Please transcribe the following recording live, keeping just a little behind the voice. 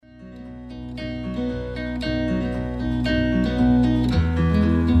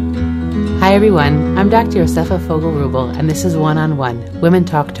Hi everyone, I'm Dr. Yosefa Fogel-Rubel, and this is One on One, Women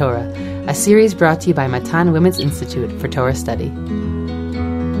Talk Torah, a series brought to you by Matan Women's Institute for Torah Study.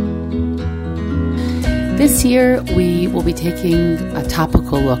 This year, we will be taking a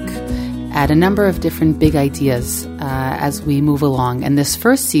topical look at a number of different big ideas as we move along. And this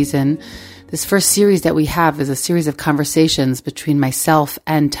first series that we have is a series of conversations between myself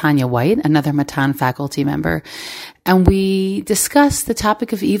and Tanya White, another Matan faculty member. And we discuss the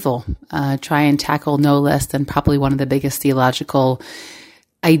topic of evil, try and tackle no less than probably one of the biggest theological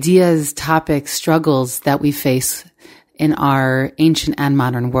ideas, topics, struggles that we face in our ancient and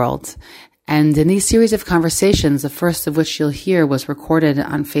modern world. And in these series of conversations, the first of which you'll hear was recorded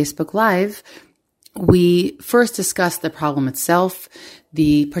on Facebook Live, we first discussed the problem itself,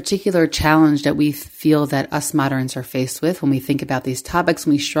 the particular challenge that we feel that us moderns are faced with when we think about these topics,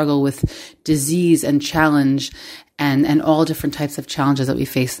 when we struggle with disease and challenge and all different types of challenges that we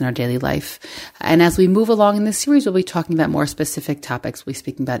face in our daily life. And as we move along in this series, we'll be talking about more specific topics. We'll be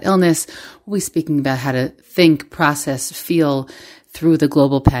speaking about illness. We'll be speaking about how to think, process, feel through the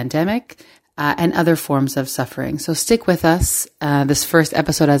global pandemic and other forms of suffering. So stick with us. This first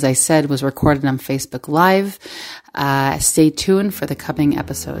episode, as I said, was recorded on Facebook Live. Stay tuned for the coming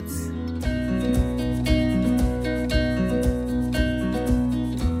episodes.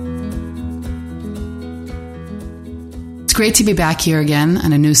 It's great to be back here again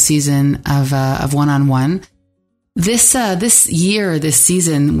on a new season of One on One. This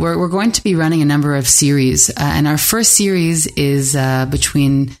season, we're going to be running a number of series, and our first series is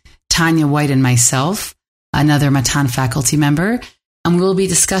between Tanya White and myself, another Matan faculty member, and we'll be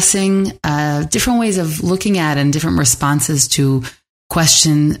discussing different ways of looking at and different responses to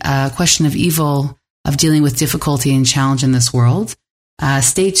question of evil, of dealing with difficulty and challenge in this world.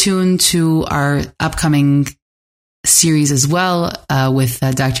 Stay tuned to our upcoming series as well with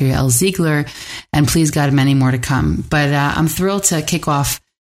Dr. Yael Ziegler, and please God, many more to come. But I'm thrilled to kick off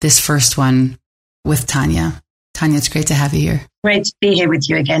this first one with Tanya. Tanya, it's great to have you here. Great to be here with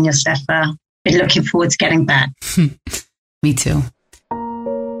you again, Yosefa. Been looking forward to getting back. Me too.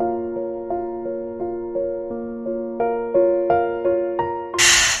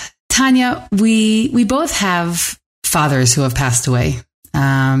 Tanya, we both have fathers who have passed away,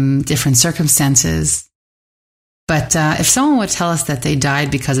 different circumstances. But if someone would tell us that they died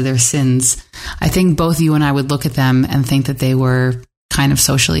because of their sins, I think both you and I would look at them and think that they were kind of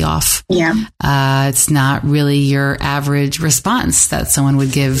socially off. Yeah. It's not really your average response that someone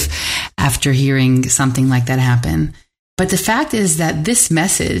would give after hearing something like that happen. But the fact is that this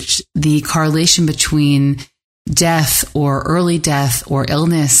message, the correlation between death or early death or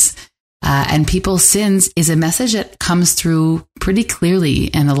illness and people's sins, is a message that comes through pretty clearly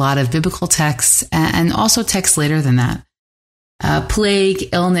in a lot of biblical texts and also texts later than that. Plague,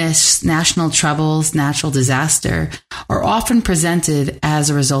 illness, national troubles, natural disaster are often presented as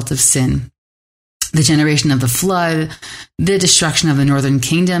a result of sin. The generation of the flood, the destruction of the northern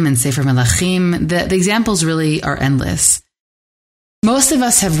kingdom in Sefer Melachim, the examples really are endless. Most of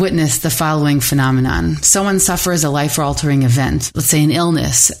us have witnessed the following phenomenon. Someone suffers a life-altering event, let's say an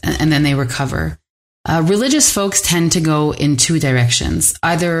illness, and then they recover. Religious folks tend to go in two directions.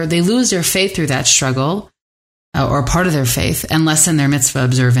 Either they lose their faith through that struggle, or part of their faith, and lessen their mitzvah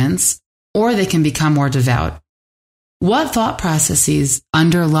observance, or they can become more devout. What thought processes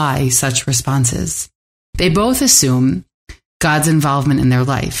underlie such responses? They both assume God's involvement in their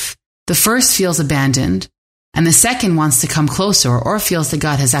life. The first feels abandoned, and the second wants to come closer or feels that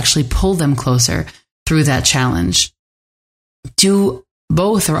God has actually pulled them closer through that challenge. Do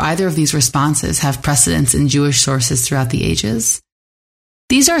both or either of these responses have precedence in Jewish sources throughout the ages?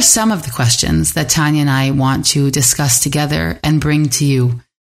 These are some of the questions that Tanya and I want to discuss together and bring to you,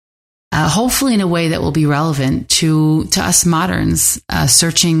 hopefully in a way that will be relevant to us moderns,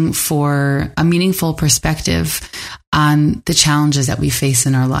 searching for a meaningful perspective on the challenges that we face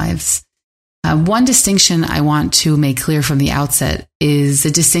in our lives. One distinction I want to make clear from the outset is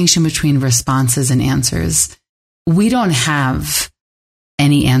the distinction between responses and answers. We don't have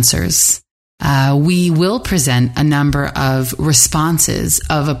any answers. We will present a number of responses,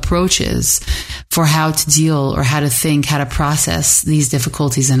 of approaches for how to deal or how to think, how to process these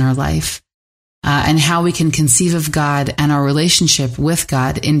difficulties in our life, and how we can conceive of God and our relationship with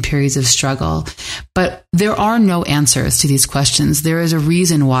God in periods of struggle. But there are no answers to these questions. There is a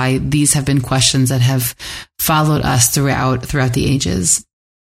reason why these have been questions that have followed us throughout the ages.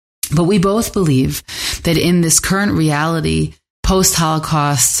 But we both believe that in this current reality,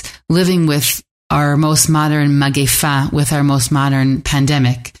 post-Holocaust, living with our most modern magefa, with our most modern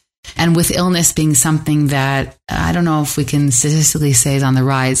pandemic, And with illness being something that I don't know if we can statistically say is on the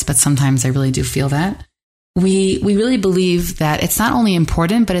rise, but sometimes I really do feel that. We really believe that it's not only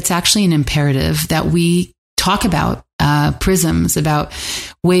important, but it's actually an imperative that we talk about prisms, about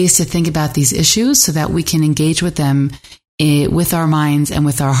ways to think about these issues so that we can engage with them with our minds and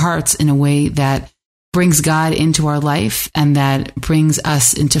with our hearts in a way that brings God into our life and that brings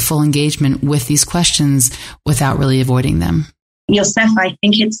us into full engagement with these questions without really avoiding them. Yosef, I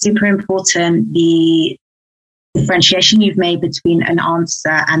think it's super important, the differentiation you've made between an answer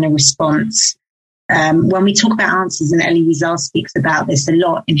and a response. When we talk about answers, and Elie Wiesel speaks about this a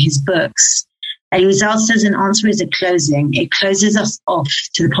lot in his books, Elie Wiesel says an answer is a closing. It closes us off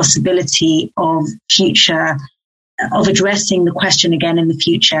to the possibility of future, of addressing the question again in the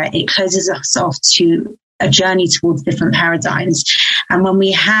future. It closes us off to a journey towards different paradigms. And when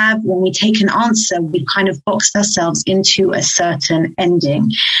we take an answer, we've kind of boxed ourselves into a certain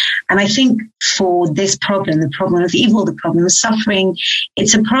ending. And I think for this problem, the problem of evil, the problem of suffering,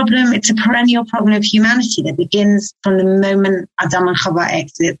 it's a perennial problem of humanity that begins from the moment Adam and Chava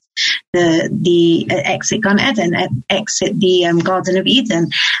exit exit Gan Eden, exit the Garden of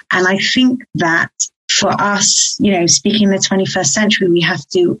Eden. And I think that for us, speaking in the 21st century, we have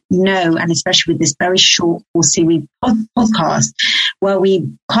to know, and especially with this very short 4-series podcast, where we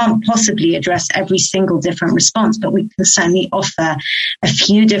can't possibly address every single different response, but we can certainly offer a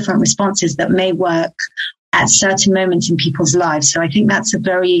few different responses that may work at certain moments in people's lives. So I think that's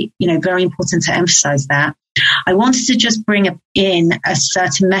very important to emphasize that. I wanted to just bring in a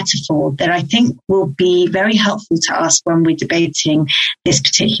certain metaphor that I think will be very helpful to us when we're debating this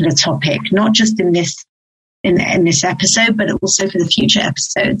particular topic, not just in this episode, but also for the future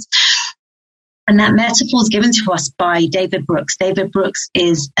episodes. And that metaphor is given to us by David Brooks. David Brooks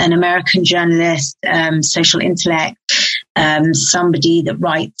is an American journalist, social intellect, somebody that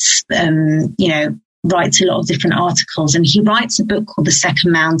writes a lot of different articles, and he writes a book called The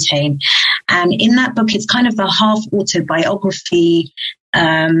Second Mountain. And in that book, it's kind of a half autobiography,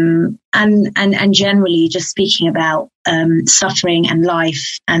 and generally just speaking about suffering and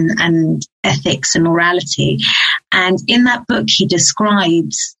life and ethics and morality. And in that book, he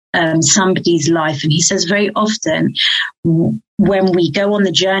describes somebody's life, and he says very often when we go on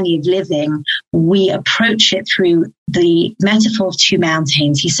the journey of living, we approach it through the metaphor of two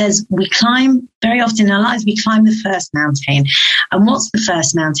mountains. He says we climb, very often in our lives, we climb the first mountain. And what's the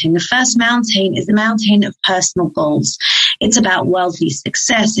first mountain? The first mountain is the mountain of personal goals. It's about worldly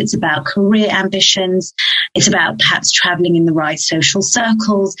success. It's about career ambitions. It's about perhaps traveling in the right social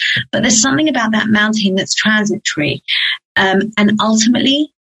circles. But there's something about that mountain that's transitory, and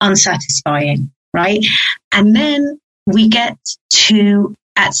ultimately unsatisfying, right? And then we get to,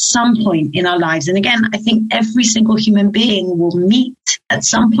 at some point in our lives, and again, I think every single human being will meet at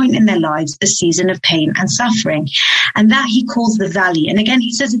some point in their lives a season of pain and suffering, and that he calls the valley. And again,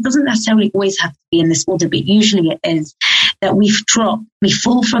 he says it doesn't necessarily always have to be in this order, but usually it is, that we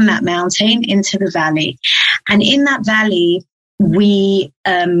fall from that mountain into the valley. And in that valley, we,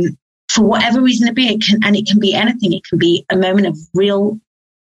 for whatever reason it be, it can be anything. It can be a moment of real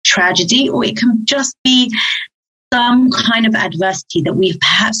tragedy, or it can just be some kind of adversity that we've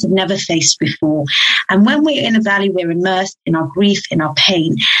perhaps have never faced before. And when we're in a valley, we're immersed in our grief, in our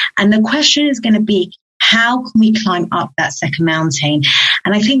pain. And the question is going to be, how can we climb up that second mountain?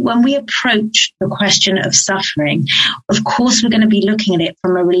 And I think when we approach the question of suffering, of course, we're going to be looking at it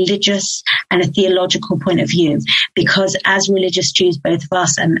from a religious and a theological point of view, because as religious Jews, both of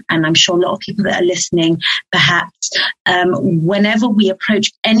us, and I'm sure a lot of people that are listening, perhaps, whenever we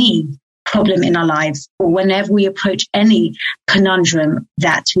approach any problem in our lives, or whenever we approach any conundrum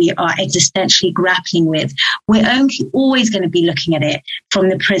that we are existentially grappling with, we're always going to be looking at it from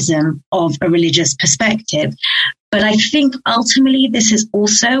the prism of a religious perspective. But I think ultimately this is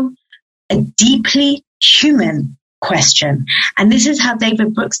also a deeply human question. And this is how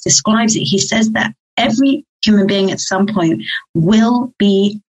David Brooks describes it. He says that every human being at some point will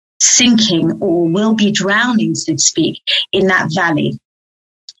be sinking or will be drowning, so to speak, in that valley.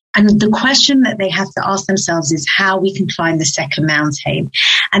 And the question that they have to ask themselves is how we can climb the second mountain.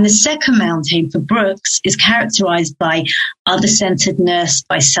 And the second mountain for Brooks is characterized by other-centeredness,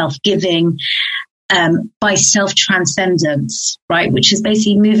 by self-giving, by self-transcendence, right? Which is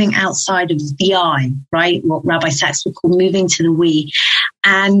basically moving outside of the I, right? What Rabbi Sacks would call moving to the we.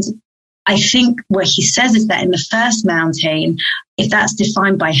 And I think what he says is that in the first mountain, if that's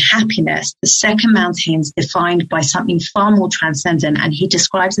defined by happiness, the second mountain is defined by something far more transcendent, and he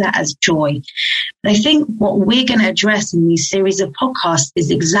describes that as joy. But I think what we're going to address in these series of podcasts is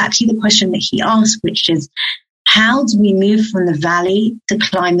exactly the question that he asked, which is, how do we move from the valley to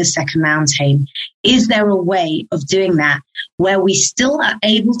climb the second mountain? Is there a way of doing that where we still are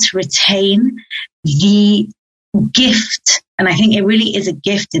able to retain the gift? And I think it really is a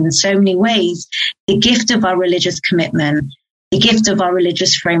gift in so many ways, the gift of our religious commitment, the gift of our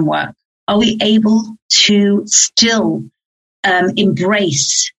religious framework. Are we able to still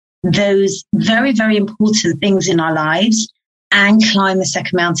embrace those very, very important things in our lives and climb the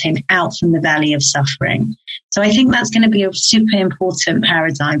second mountain out from the valley of suffering? So I think that's going to be a super important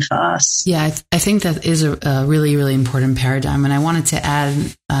paradigm for us. Yeah, I think that is a really, really important paradigm. And I wanted to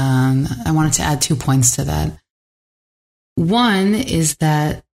add 2 points to that. One is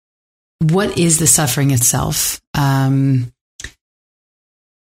that what is the suffering itself?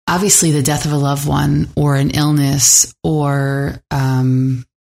 Obviously, the death of a loved one or an illness or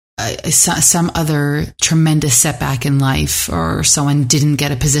some other tremendous setback in life, or someone didn't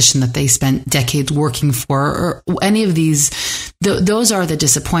get a position that they spent decades working for, or any of these, those are the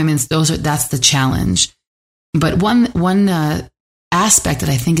disappointments. That's the challenge. But one aspect that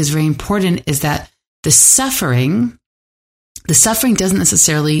I think is very important is that the suffering doesn't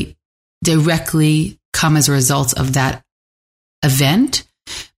necessarily directly come as a result of that event.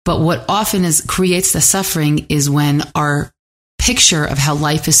 But what often creates the suffering is when our picture of how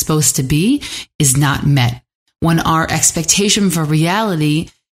life is supposed to be is not met. When our expectation for reality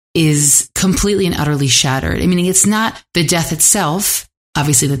is completely and utterly shattered. I mean, it's not the death itself.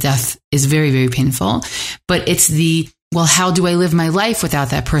 Obviously, the death is very, very painful, but it's well, how do I live my life without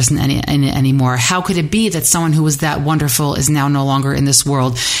that person anymore? How could it be that someone who was that wonderful is now no longer in this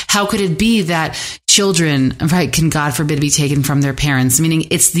world? How could it be that children, right, can God forbid be taken from their parents? Meaning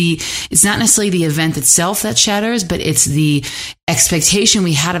it's not necessarily the event itself that shatters, but it's the expectation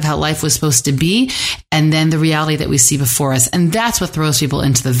we had of how life was supposed to be, and then the reality that we see before us. And that's what throws people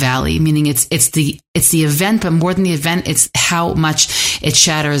into the valley, meaning it's the event, but more than the event, it's how much it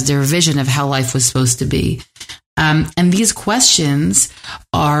shatters their vision of how life was supposed to be. And these questions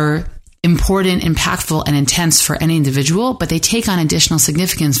are important, impactful, and intense for any individual, but they take on additional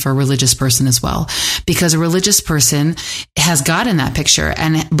significance for a religious person as well, because a religious person has God in that picture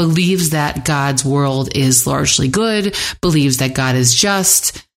and believes that God's world is largely good, believes that God is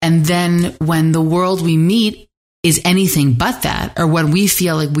just. And then when the world we meet is anything but that, or when we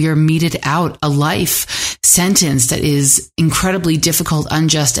feel like we are meted out a life sentence that is incredibly difficult,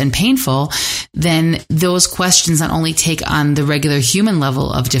 unjust, and painful, then those questions not only take on the regular human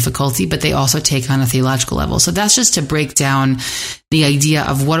level of difficulty, but they also take on a theological level. So that's just to break down the idea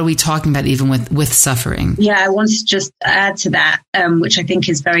of what are we talking about even with suffering. Yeah, I want to just add to that, which I think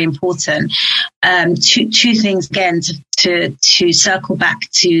is very important. Two things again to circle back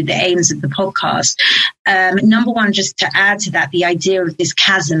to the aims of the podcast. Number one, just to add to that, the idea of this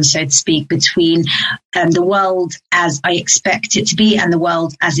chasm, so to speak, between the world as I expect it to be and the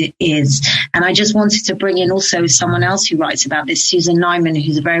world as it is. And I just wanted to bring in also someone else who writes about this, Susan Neiman,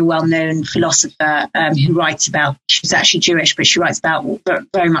 who's a very well-known philosopher who writes about, she's actually Jewish, but she writes about,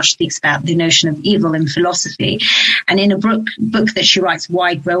 very much speaks about the notion of evil in philosophy. And in a book that she writes,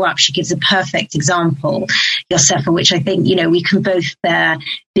 Why Grow Up, she gives a perfect example, Yosefa, which I think, we can both,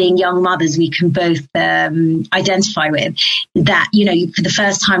 being young mothers, we can both identify with that, for the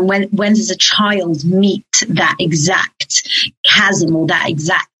first time, when does a child meet that exact chasm or that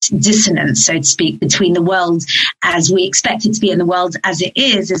exact dissonance, so to speak, between the world as we expect it to be and the world as it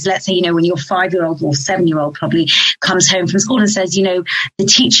is let's say, when your 5-year-old or 7-year-old probably comes home from school and says, the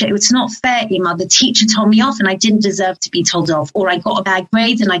teacher, it's not fair, Emma, the teacher told me off and I didn't deserve to be told off, or I got a bad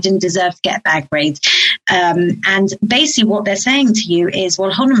grade and I didn't deserve to get a bad grade. And basically what they're saying to you is,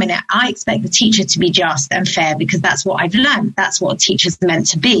 well, hold on a minute, I expect the teacher to be just and fair because that's what I've learned. That's what a teacher's meant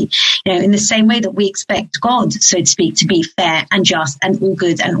to be. In the same way that we expect God, so to speak, to be fair and just and all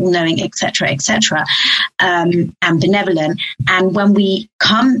good and all-knowing, etc., and benevolent. And when we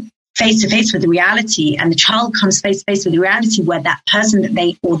come face to face with the reality, and the child comes face to face with the reality where that person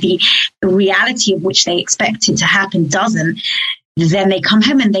or the reality of which they expected to happen doesn't, then they come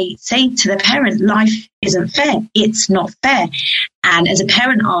home and they say to the parent, life isn't fair. It's not fair. And as a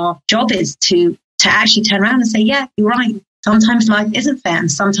parent, our job is to actually turn around and say, yeah, you're right. Sometimes life isn't fair,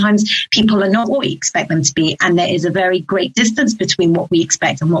 and sometimes people are not what we expect them to be. And there is a very great distance between what we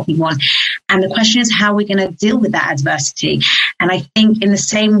expect and what we want. And the question is how we're going to deal with that adversity. And I think in the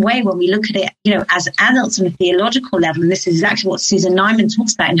same way, when we look at it, as adults on a theological level, and this is exactly what Susan Neiman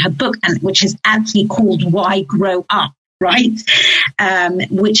talks about in her book, and which is actually called Why Grow Up, right?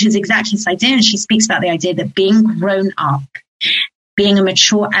 Which is exactly this idea. And she speaks about the idea that being grown up being a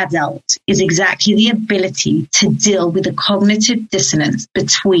mature adult is exactly the ability to deal with the cognitive dissonance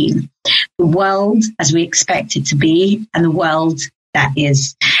between the world as we expect it to be and the world that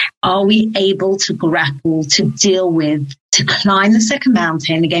is. Are we able to grapple, to deal with, to climb the second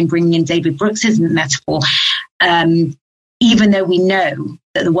mountain, again, bringing in David Brooks's metaphor, even though we know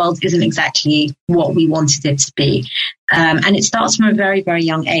that the world isn't exactly what we wanted it to be. And it starts from a very, very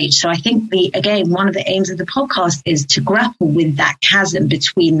young age. So I think, one of the aims of the podcast is to grapple with that chasm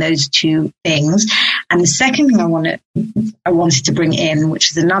between those two things. And the second thing I wanted to bring in,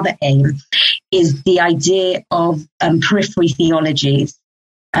 which is another aim, is the idea of periphery theologies.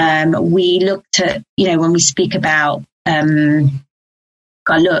 We looked at, when we speak about Galut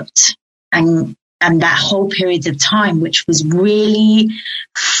and that whole period of time, which was really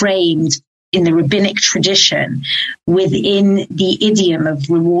framed in the rabbinic tradition within the idiom of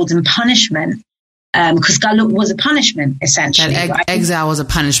reward and punishment, because Galut was a punishment, essentially. Right? Exile was a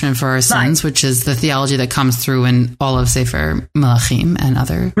punishment for our sins, which is the theology that comes through in all of Sefer Melachim and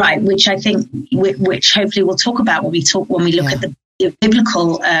other. Right, which I think, which hopefully we'll talk about when we look at the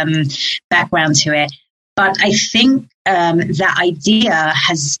biblical background to it. But I think that idea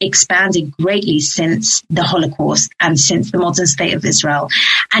has expanded greatly since the Holocaust and since the modern state of Israel.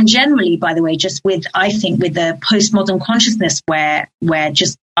 And generally, by the way, just with the postmodern consciousness where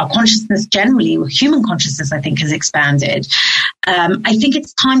just our consciousness generally, or human consciousness, I think, has expanded. I think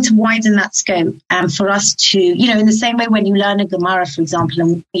it's time to widen that scope and for us to, in the same way when you learn a Gemara, for example,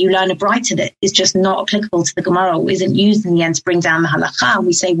 and you learn a Braita that is just not applicable to the Gemara or isn't used in the end to bring down the Halakha, and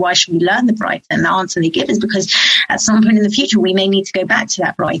we say, why should we learn the Braita? And the answer they give is because at some point in the future, we may need to go back to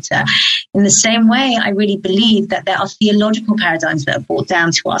that Braita. In the same way, I really believe that there are theological paradigms that are brought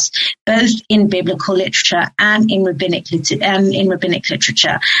down to us, both in biblical literature and in rabbinic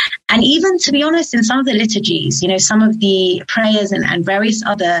literature. And even, to be honest, in some of the liturgies, some of the prayers and various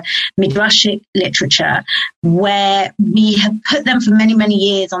other midrashic literature, where we have put them for many, many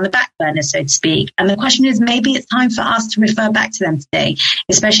years on the back burner, so to speak. And the question is, maybe it's time for us to refer back to them today,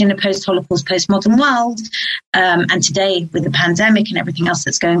 especially in a post-Holocaust, postmodern world, and today with the pandemic and everything else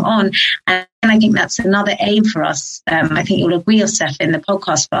that's going on. And I think that's another aim for us. I think you'll agree, Yosef, in the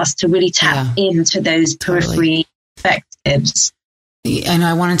podcast for us to really tap into those periphery perspectives. And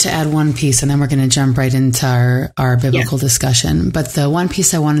I wanted to add one piece, and then we're going to jump right into our biblical discussion. But the one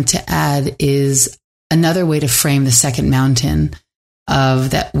piece I wanted to add is another way to frame the second mountain of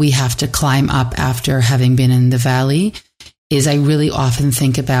that we have to climb up after having been in the valley is I really often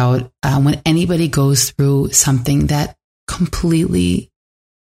think about when anybody goes through something that completely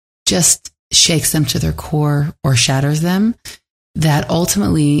just shakes them to their core or shatters them, that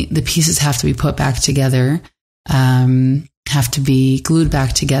ultimately the pieces have to be put back together, have to be glued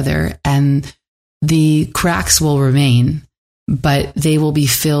back together, and the cracks will remain, but they will be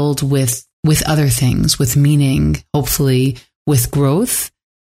filled with other things, with meaning, hopefully with growth.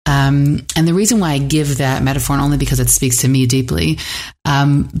 And the reason why I give that metaphor, not only because it speaks to me deeply,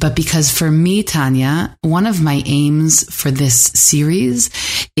 but because for me, Tanya, one of my aims for this series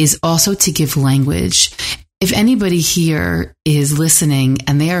is also to give language. If anybody here is listening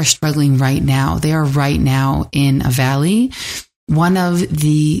and they are struggling right now, they are right now in a valley, one of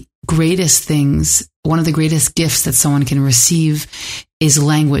the greatest gifts that someone can receive is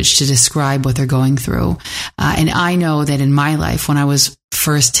language to describe what they're going through. And I know that in my life, when I was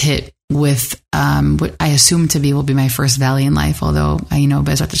first hit with what I assume will be my first valley in life, although I know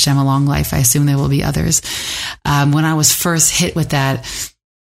Bezrat Hashem, a long life, I assume there will be others. When I was first hit with that,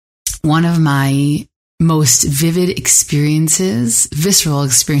 one of my most vivid experiences, visceral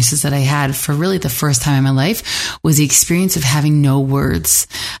experiences that I had for really the first time in my life was the experience of having no words.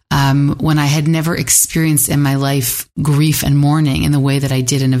 When I had never experienced in my life grief and mourning in the way that I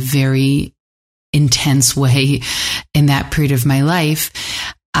did in a very intense way in that period of my life,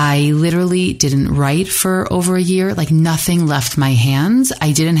 I literally didn't write for over a year. Like nothing left my hands.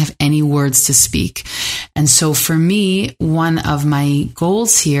 I didn't have any words to speak. And so for me, one of my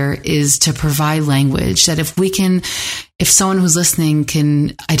goals here is to provide language that if someone who's listening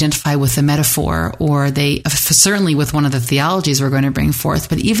can identify with the metaphor, or certainly with one of the theologies we're going to bring forth,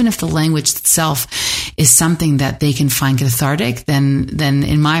 but even if the language itself is something that they can find cathartic, then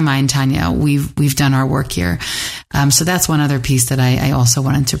in my mind, Tanya, we've done our work here. So that's one other piece that I also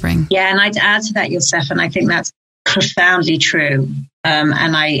wanted to bring. Yeah, and I'd add to that, Yosef, and I think that's profoundly true.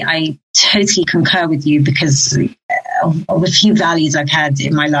 And I totally concur with you because of a few valleys I've had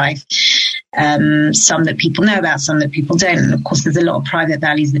in my life. Some that people know about, some that people don't. And of course, there's a lot of private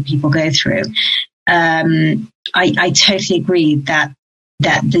valleys that people go through. I totally agree that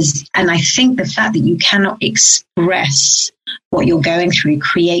there's, and I think the fact that you cannot express what you're going through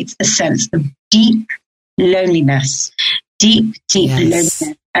creates a sense of deep loneliness, deep loneliness.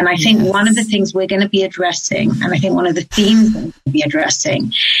 And I think one of the things we're going to be addressing, and I think one of the themes that we're going to be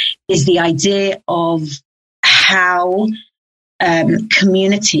addressing, is the idea of how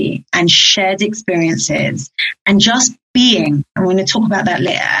community and shared experiences and just being, and we're going to talk about that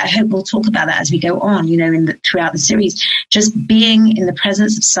later. I hope we'll talk about that as we go on, throughout the series, just being in the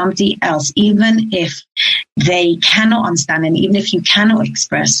presence of somebody else, even if they cannot understand, and even if you cannot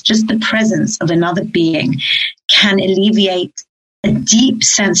express, just the presence of another being can alleviate a deep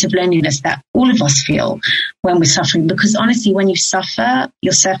sense of loneliness that all of us feel when we're suffering. Because honestly, when you suffer,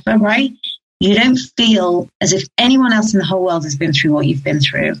 right? You don't feel as if anyone else in the whole world has been through what you've been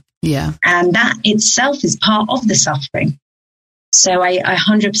through. Yeah. And that itself is part of the suffering. So I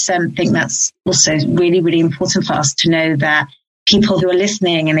 100% think that's also really, really important for us to know that people who are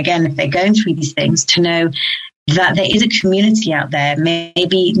listening, and again, if they're going through these things, to know that there is a community out there,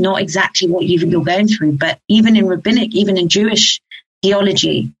 maybe not exactly what you're going through, but even in rabbinic, even in Jewish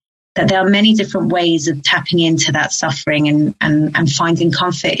theology, that there are many different ways of tapping into that suffering and finding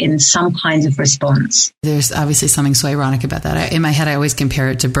comfort in some kinds of response. There's obviously something so ironic about that. In my head, I always compare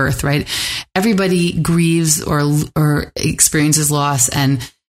it to birth, right? Everybody grieves or experiences loss, and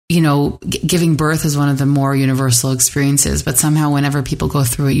giving birth is one of the more universal experiences, but somehow whenever people go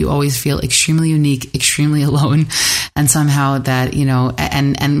through it, you always feel extremely unique, extremely alone. And somehow that,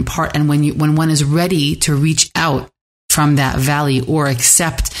 and when one is ready to reach out from that valley or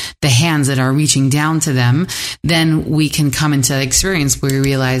accept the hands that are reaching down to them, then we can come into an experience where we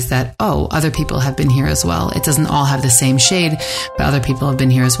realize that, other people have been here as well. It doesn't all have the same shade, but other people have been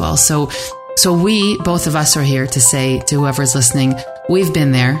here as well. So we, both of us, are here to say to whoever's listening, we've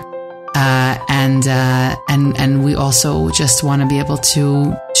been there. And we also just want to be able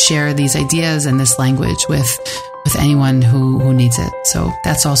to share these ideas and this language with anyone who needs it. So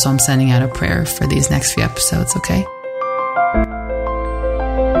that's also, I'm sending out a prayer for these next few episodes. Okay.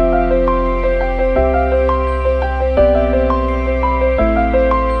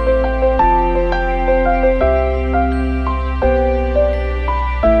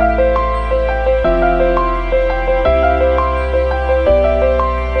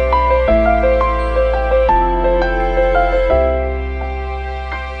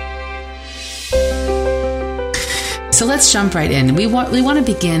 So let's jump right in. We want to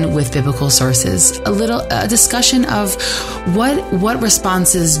begin with biblical sources. A discussion of what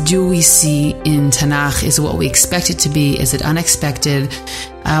responses do we see in Tanakh? Is it what we expect it to be? Is it unexpected?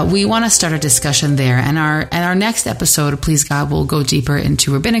 We want to start a discussion there. And our next episode, please God, will go deeper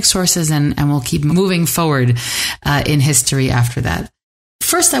into rabbinic sources, and we'll keep moving forward in history after that.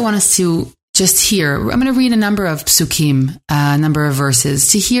 First, I want us to just hear, I'm going to read a number of psukim, a number of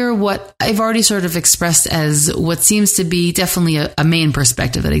verses, to hear what I've already sort of expressed as what seems to be definitely a main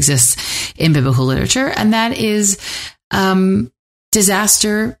perspective that exists in biblical literature, and that is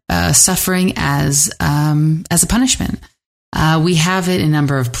disaster, suffering as a punishment. We have it in a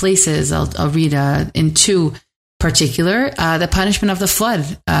number of places. I'll read in two particular, the punishment of the flood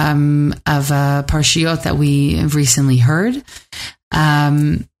of Parshiot that we have recently heard.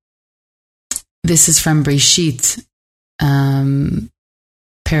 This is from Breshit, Perek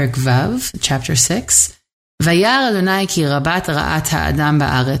Vav, chapter 6. וירא אדוני כי רבת רעת האדם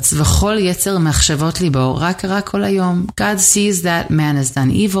בארץ, וכל יצר מחשבות ליבו רק רע כל היום. God sees that man has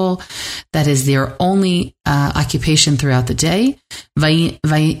done evil, that is their only occupation throughout the day.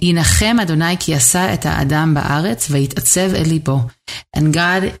 וינחם אדוני כי עשה את האדם בארץ, ויתעצב אל ליבו. And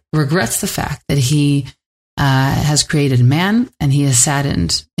God regrets the fact that he has created man, and he is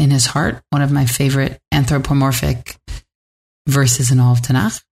saddened in his heart. One of my favorite anthropomorphic verses in all of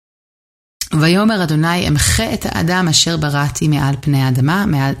Tanakh. ויאמר אדוני אמחה את האדם אשר בראתי מעל פני האדמה,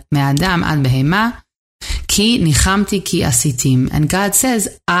 מהאדם עד בהמה, כי ניחמתי כי עשיתים. And God says,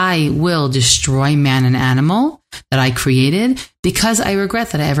 I will destroy man and animal that I created because I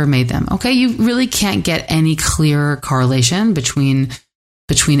regret that I ever made them. Okay, you really can't get any clearer correlation between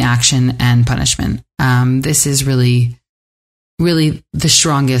action and punishment. This is really, really the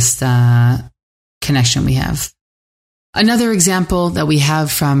strongest connection we have. Another example that we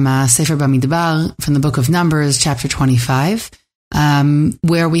have from Sefer Bamidbar, from the book of Numbers, chapter 25,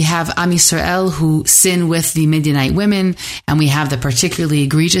 where we have Am Yisrael who sin with the Midianite women, and we have the particularly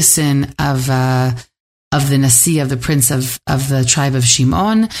egregious sin of the Nasi, of the prince of the tribe of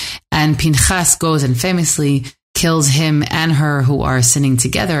Shimon, and Pinchas goes and famously kills him and her who are sinning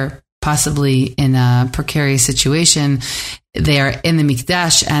together, possibly in a precarious situation, they are in the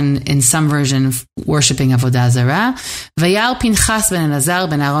Mikdash and in some version worshipping Avodah Zarah. Vayal Pinchas ben Elazar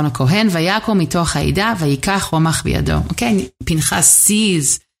ben Aaron HaKohen vayakom mitoch ha'ida vayikach romach biyado. Okay, Pinchas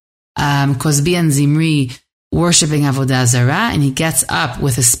sees Cozbi and Zimri worshipping Avodah Zarah, and he gets up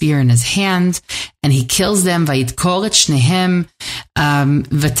with a spear in his hand, and he kills them. Vayidkor et shnehem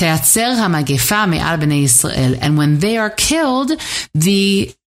v'teatzer ha'magefa me'al bnei Yisrael. And when they are killed,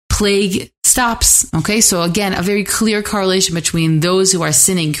 the plague stops. Okay, so again, a very clear correlation between those who are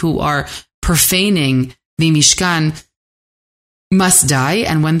sinning, who are profaning the Mishkan, must die,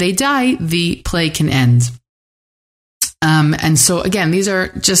 and when they die, the plague can end. And so again, these are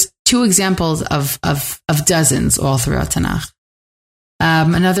just two examples of dozens all throughout Tanakh.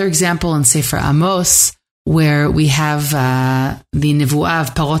 Another example in Sefer Amos, where we have the Nevuah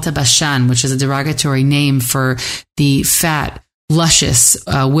of Parot HaBashan, which is a derogatory name for the fat, luscious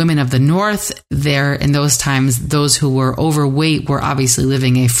women of the north. There, in those times, those who were overweight were obviously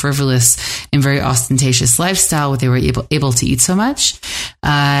living a frivolous and very ostentatious lifestyle, where they were able to eat so much.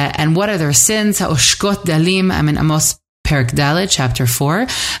 And what are their sins? Ha'oshkot dalim, Amos Perak Dalet, chapter 4.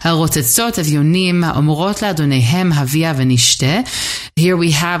 Ha'rotetzot avyonim, ha'omorot la'adonehem havia v'nishteh. Here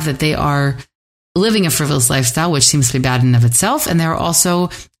we have that they are living a frivolous lifestyle, which seems to be bad in and of itself, and they're also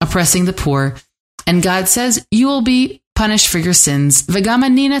oppressing the poor. And God says, you will be punished for your sins. V'gam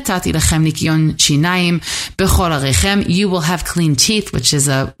ani natati lechem nikyon shinayim b'chol arechem. You will have clean teeth, which is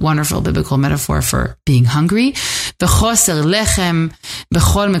a wonderful biblical metaphor for being hungry. V'choser lechem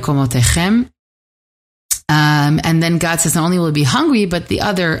b'chol mekomotechem. And then God says, not only will you be hungry, but the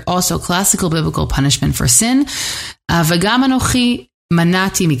other also classical biblical punishment for sin. V'gam anochi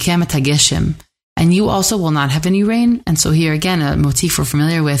manati mikem et hageshem. And you also will not have any rain. And so here again, a motif we're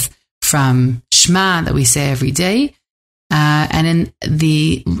familiar with from Shema that we say every day. And in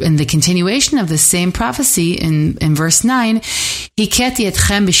the continuation of the same prophecy in verse 9, Hiketi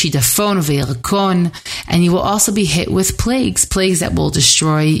etchem b'shidafon uve'yirkon, and you will also be hit with plagues that will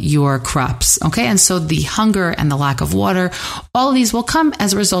destroy your crops. Okay, and so the hunger and the lack of water, all of these will come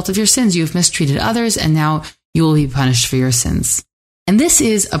as a result of your sins. You've mistreated others, and now you will be punished for your sins. And this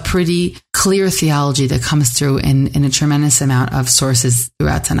is a pretty clear theology that comes through in a tremendous amount of sources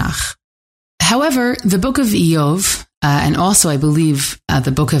throughout Tanakh. However, the book of Iyov, and also I believe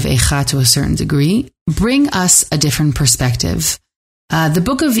the book of Eicha to a certain degree, bring us a different perspective. The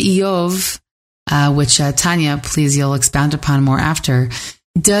book of Iyov, which Tanya, please, you'll expound upon more after,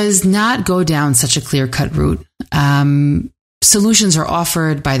 does not go down such a clear-cut route. Solutions are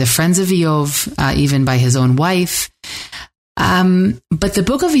offered by the friends of Iyov, even by his own wife. But the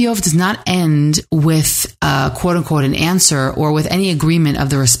book of Iyov does not end with quote unquote an answer or with any agreement of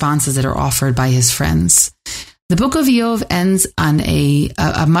the responses that are offered by his friends. The book of Iyov ends on a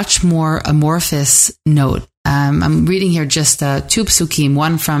much more amorphous note. I'm reading here just two psukim,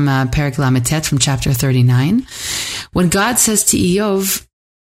 one from Perek Lametet from chapter 39. When God says to Iyov,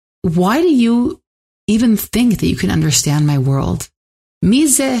 why do you even think that you can understand my world? Mi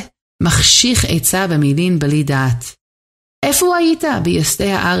zeh machshich etza b'milin b'li dat. Efu hayita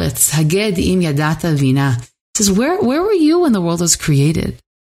b'yostei haaretz haged im yadata vina. It says, where were you when the world was created?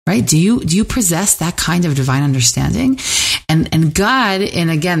 Right? Do you possess that kind of divine understanding? And God, in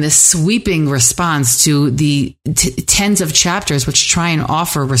again, this sweeping response to the tens of chapters which try and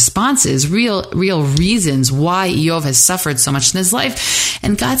offer responses, real reasons why Iyov has suffered so much in his life.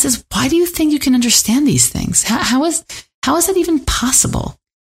 And God says, why do you think you can understand these things? How is that even possible?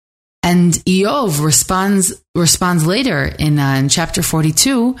 And Iyov responds later in chapter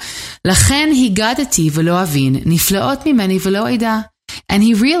 42, Lachen higadati v'lo avin, niflaot mimeni v'lo eda. And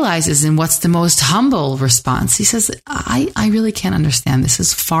he realizes in what's the most humble response, he says, I really can't understand. This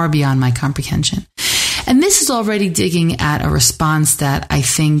is far beyond my comprehension. And this is already digging at a response that I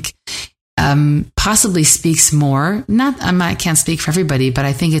think possibly speaks more. I can't speak for everybody, but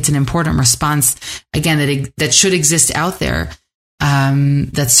I think it's an important response, again, that should exist out there.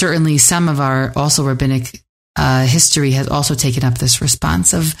 That certainly some of our also rabbinic history has also taken up this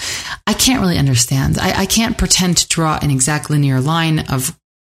response of, I can't really understand. I can't pretend to draw an exact linear line of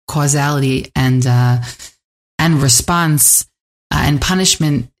causality and response and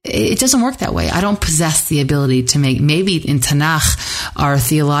punishment. It doesn't work that way. I don't possess the ability to make, maybe in Tanakh, our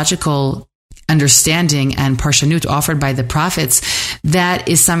theological understanding and parshanut offered by the prophets, that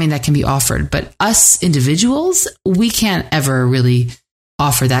is something that can be offered. But us individuals, we can't ever really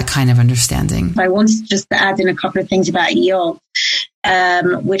offer that kind of understanding. I wanted just to add in a couple of things about Iyov,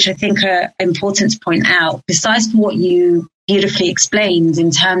 which I think are important to point out, besides what you beautifully explained in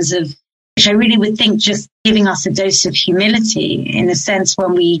terms of, which I really would think just giving us a dose of humility, in a sense,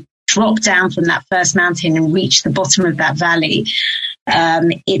 when we drop down from that first mountain and reach the bottom of that valley,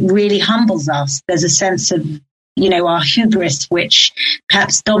 it really humbles us. There's a sense of, our hubris, which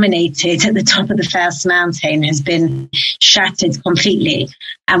perhaps dominated at the top of the first mountain, has been shattered completely.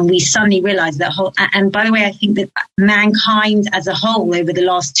 And we suddenly realize that and by the way, I think that mankind as a whole over the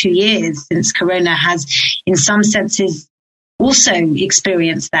last 2 years since Corona has in some senses also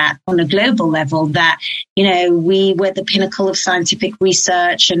experienced that on a global level, that, we were the pinnacle of scientific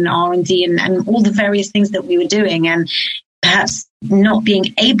research and R&D and all the various things that we were doing. And perhaps not being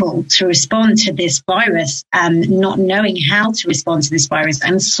able to respond to this virus and not knowing how to respond to this virus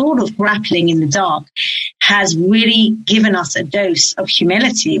and sort of grappling in the dark has really given us a dose of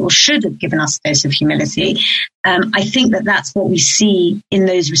humility, or should have given us a dose of humility. I think that that's what we see in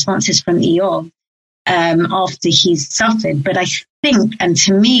those responses from Eov after he's suffered. But I think, and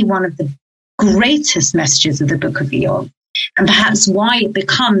to me, one of the greatest messages of the book of Eov, and perhaps why it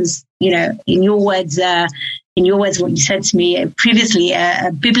becomes, in your words, what you said to me previously,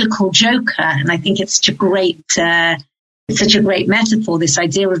 a biblical joker. And I think it's such a great metaphor, this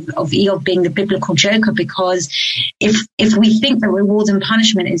idea of Eov being the biblical joker, because if we think that reward and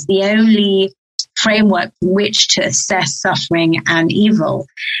punishment is the only framework in which to assess suffering and evil,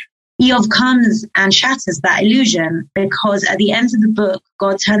 Eov comes and shatters that illusion, because at the end of the book,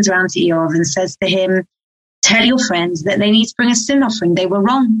 God turns around to Eov and says to him, tell your friends that they need to bring a sin offering. They were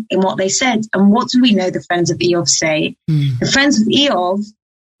wrong in what they said. And what do we know the friends of Eov say? The friends of Eov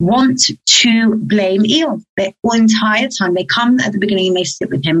want to blame Eov. The entire time they come at the beginning and they sit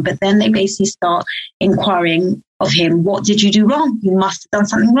with him, but then they basically start inquiring of him, what did you do wrong? You must have done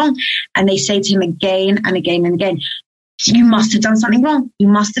something wrong. And they say to him again and again and again, you must have done something wrong. You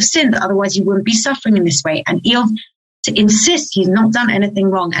must have sinned. Otherwise you wouldn't be suffering in this way. And Eov insists he's not done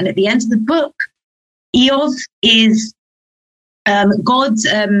anything wrong. And at the end of the book, Eov is, God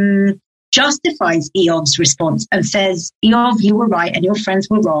justifies Eov's response and says, Eov, you were right and your friends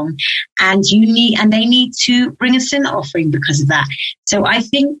were wrong, and they need to bring a sin offering because of that. So I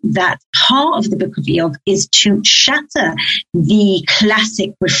think that part of the book of Eov is to shatter the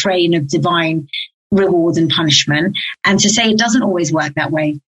classic refrain of divine reward and punishment, and to say it doesn't always work that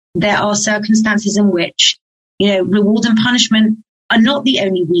way. There are circumstances in which, reward and punishment are not the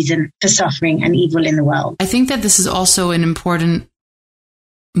only reason for suffering and evil in the world. I think that this is also an important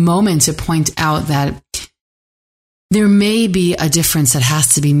moment to point out that there may be a difference that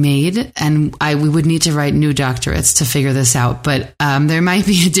has to be made, and we would need to write new doctorates to figure this out, but there might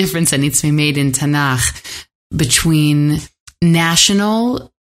be a difference that needs to be made in Tanakh between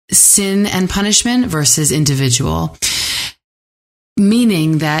national sin and punishment versus individual,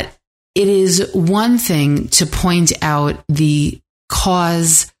 meaning that it is one thing to point out the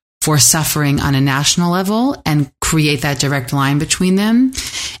cause for suffering on a national level and create that direct line between them.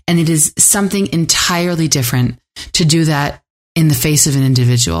 And it is something entirely different to do that in the face of an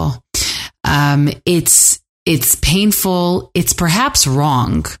individual. It's painful. It's perhaps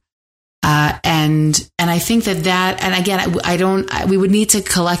wrong. And I think that, and again, we would need to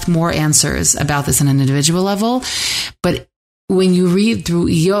collect more answers about this on an individual level. But when you read through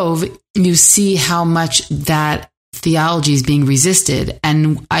Eov, you see how much that theology is being resisted.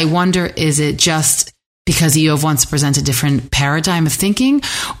 And I wonder, is it just because Eov wants to present a different paradigm of thinking,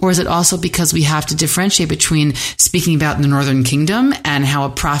 or is it also because we have to differentiate between speaking about the Northern Kingdom and how a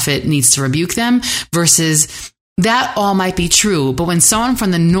prophet needs to rebuke them versus that all might be true, but when someone from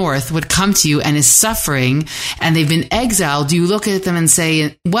the north would come to you and is suffering and they've been exiled, do you look at them and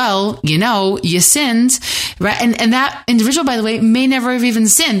say, well, you sinned, right? And that individual, by the way, may never have even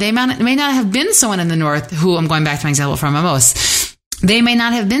sinned. They may not have been someone in the north who, I'm going back to my example from Amos, they may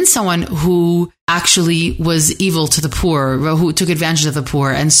not have been someone who actually was evil to the poor, who took advantage of the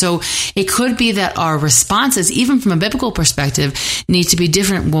poor. And so it could be that our responses, even from a biblical perspective, need to be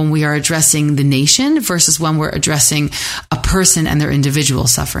different when we are addressing the nation versus when we're addressing a person and their individual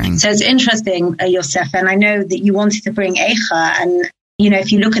suffering. So it's interesting, Yosef, and I know that you wanted to bring Eicha, and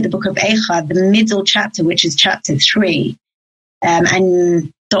if you look at the book of Eicha, the middle chapter, which is chapter 3,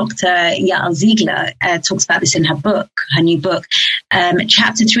 and Dr. Yael Ziegler talks about this in her new book.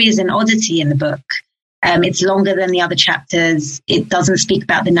 Chapter 3 is an oddity in the book. It's longer than the other chapters. It doesn't speak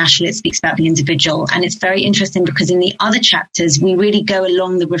about the national, it speaks about the individual. And it's very interesting because in the other chapters, we really go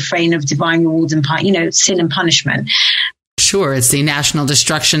along the refrain of divine reward and, sin and punishment. Sure, it's the national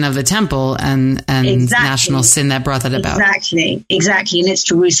destruction of the temple and exactly. National sin that brought that about. Exactly. And it's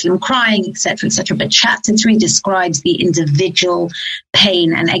Jerusalem crying, etc., etc. But chapter 3 describes the individual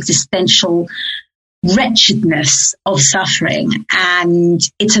pain and existential wretchedness of suffering, and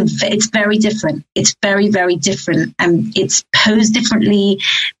it's very different. It's very, very different, and it's posed differently.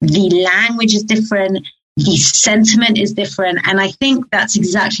 The language is different. The sentiment is different. And I think that's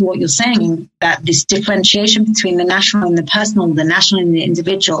exactly what you're saying, that this differentiation between the national and the personal, the national and the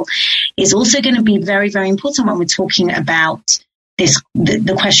individual, is also going to be very, very important when we're talking about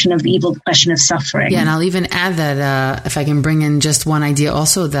the question of evil, the question of suffering. Yeah, and I'll even add that, if I can bring in just one idea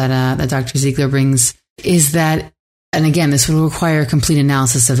also that Dr. Ziegler brings, is that, and again, this will require a complete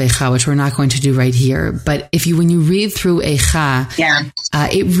analysis of Eicha, which we're not going to do right here. But when you read through Eicha,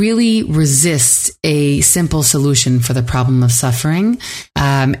 it really resists a simple solution for the problem of suffering.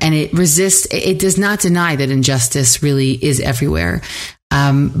 And it does not deny that injustice really is everywhere.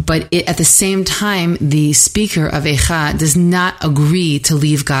 But at the same time, the speaker of Eicha does not agree to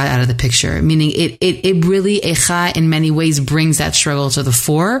leave God out of the picture, meaning it really, Eicha in many ways brings that struggle to the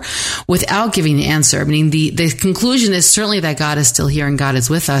fore without giving the answer. Meaning the conclusion is certainly that God is still here and God is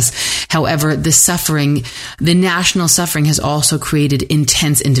with us. However, the suffering, the national suffering, has also created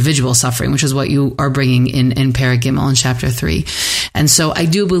intense individual suffering, which is what you are bringing in Perek Gimel in chapter 3. And so I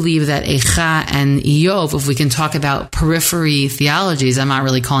do believe that Eicha and Iyov, if we can talk about periphery theologies, I'm not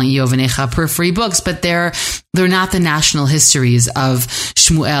really calling Iyov and Eicha periphery books, but they're not the national histories of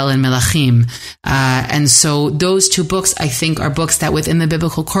Shmuel and Melachim. And so those two books, I think, are books that within the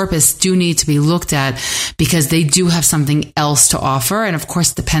biblical corpus do need to be looked at because they do have something else to offer. And of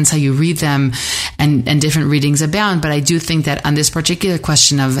course, it depends how you read them, and different readings abound. But I do think that on this particular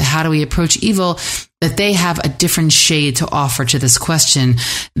question of how do we approach evil, that they have a different shade to offer to this question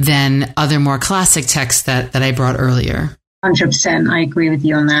than other more classic texts that I brought earlier. 100%. I agree with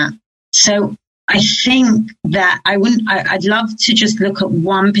you on that. So I think that I'd love to just look at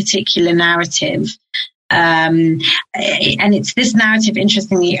one particular narrative. And it's this narrative,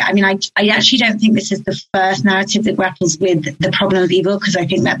 interestingly, I mean, I actually don't think this is the first narrative that grapples with the problem of evil, because I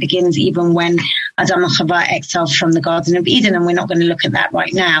think that begins even when Adam and Chava exiled from the Garden of Eden, and we're not going to look at that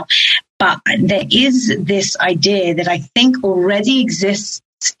right now. But there is this idea that I think already exists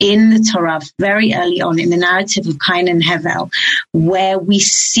in the Torah very early on in the narrative of Cain and Hevel, where we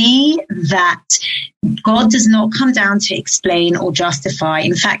see that God does not come down to explain or justify.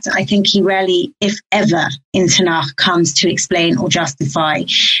 In fact, I think he rarely, if ever, in Tanakh comes to explain or justify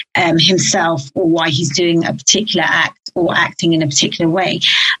himself or why he's doing a particular act or acting in a particular way.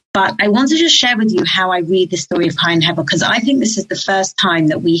 But I want to just share with you how I read the story of Cain and Hevel, because I think this is the first time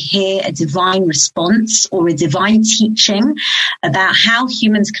that we hear a divine response or a divine teaching about how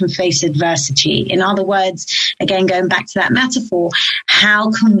humans can face adversity. In other words, again, going back to that metaphor, how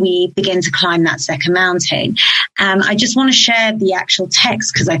can we begin to climb that second mountain? And I just want to share the actual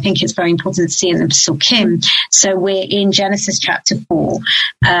text because I think it's very important to see in the Pesukim. So we're in Genesis chapter 4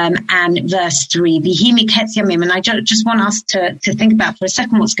 and verse 3. Vihi miketz yamim. And I just want us to think about for a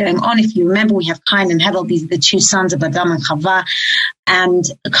second what's going on. If you remember, we have Cain and Hevel. These are the two sons of Adam and Chava. And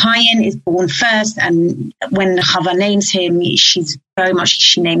Cain is born first, and when Chava names him,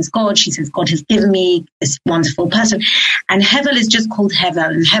 she names God. She says, God has given me this wonderful person. And Hevel is just called Hevel.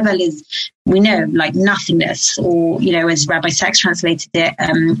 And Hevel is, we know, like nothingness, or, you know, as Rabbi Sachs translated it,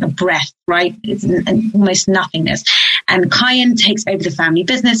 a breath, right? It's almost nothingness. And Cain takes over the family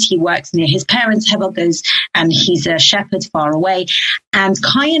business. He works near his parents. Hevel goes and he's a shepherd far away. And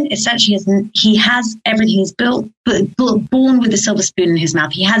Cain essentially has everything. He's born with a silver spoon in his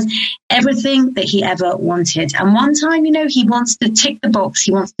mouth. He has everything that he ever wanted. And one time, you know, he wants to tick the box.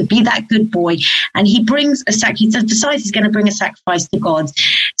 He wants to be that good boy. And he brings he decides he's going to bring a sacrifice to God.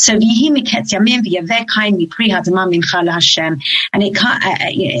 So and in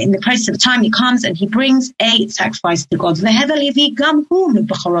the process of time, he comes and he brings a sacrifice to God. And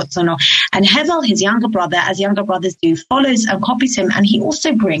Hevel, his younger brother, as younger brothers do, follows and copies him, and he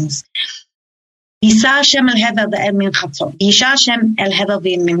also brings. And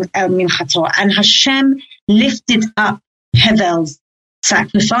Hashem lifted up Hevel's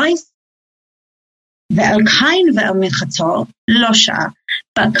sacrifice.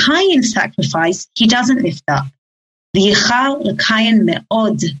 But Cain's sacrifice, he doesn't lift up. And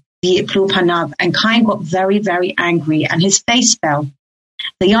Cain got very, very angry, and his face fell.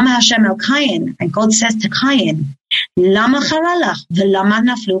 And God says to Cain,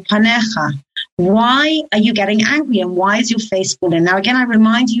 why are you getting angry, and why is your face falling? Now, again, I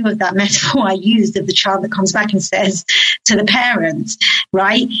remind you of that metaphor I used of the child that comes back and says to the parents,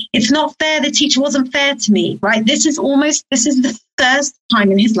 right? It's not fair. The teacher wasn't fair to me, right? This is the first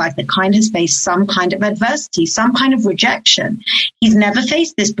time in his life that Cain has faced some kind of adversity, some kind of rejection. He's never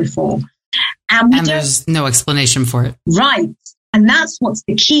faced this before. And there's no explanation for it. Right. And that's what's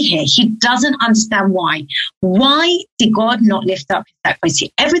the key here. He doesn't understand why. Why did God not lift up his sacrifice?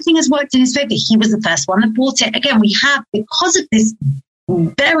 See, everything has worked in his favor. He was the first one that brought it. Again, we have, because of this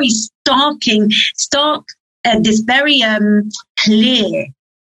very this very clear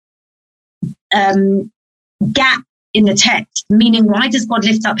gap in the text, meaning why does God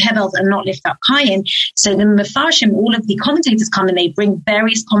lift up Hevel and not lift up Cain? So the Mefarshim, all of the commentators come and they bring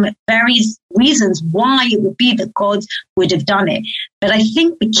various reasons why it would be that God would have done it. But I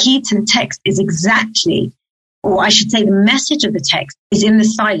think the key to the text is exactly, or I should say the message of the text is in the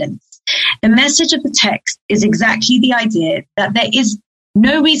silence. The message of the text is exactly the idea that there is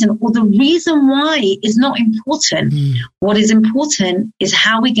no reason, or the reason why is not important. What is important is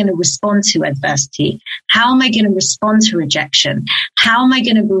how we're going to respond to adversity. How am I going to respond to rejection? How am I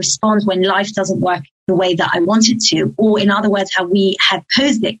going to respond when life doesn't work the way that I want it to? Or in other words, how we had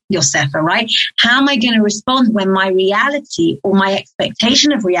posed it, Yosefa, right? How am I going to respond when my reality or my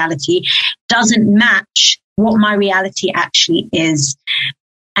expectation of reality doesn't match what my reality actually is?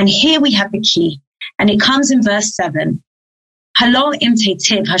 And here we have the key. And it comes in verse 7. Halo im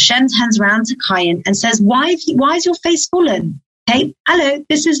teitiv, Hashem turns around to Cain and says, why is your face fallen? Hey, hello,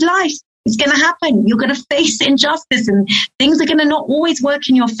 this is life. It's going to happen. You're going to face injustice and things are going to not always work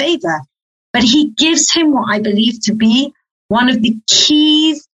in your favor. But he gives him what I believe to be one of the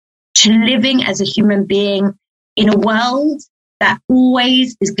keys to living as a human being in a world that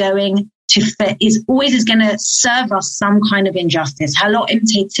always is going to serve us some kind of injustice. Halo im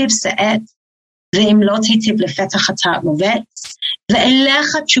teitiv se'et. It's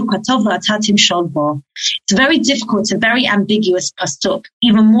very difficult. It's a very ambiguous pasuk,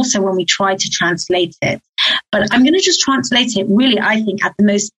 even more so when we try to translate it. But I'm going to just translate it really, I think, at the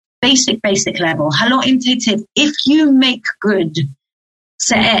most basic level. If you make good,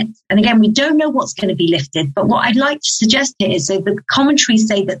 se'et. And again, we don't know what's going to be lifted, but what I'd like to suggest here is that the commentaries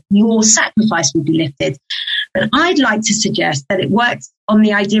say that your sacrifice will be lifted. But I'd like to suggest that it works on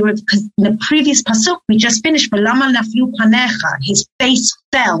the idea of, because in the previous pasuk we just finished, his face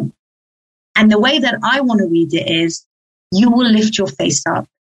fell. And the way that I want to read it is, you will lift your face up.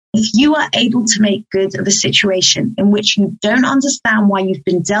 If you are able to make good of a situation in which you don't understand why you've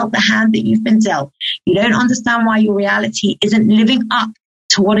been dealt the hand that you've been dealt, you don't understand why your reality isn't living up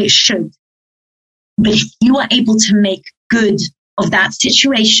to what it should. But if you are able to make good of that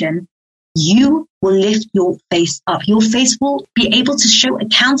situation, you will lift your face up. Your face will be able to show a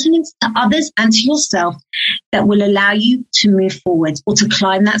countenance to others and to yourself that will allow you to move forward or to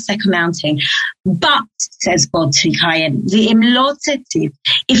climb that second mountain. But, says God to Cain,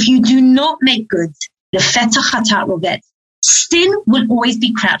 if you do not make good, sin will always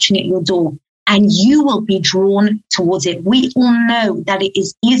be crouching at your door and you will be drawn towards it. We all know that it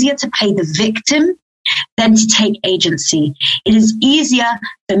is easier to play the victim than to take agency. It is easier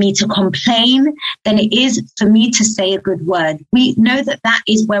for me to complain than it is for me to say a good word. We know that that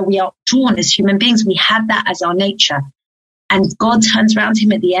is where we are drawn as human beings. We have that as our nature. And God turns around to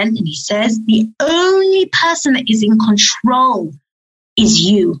him at the end and he says, the only person that is in control is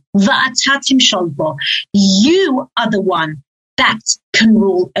you. You are the one that can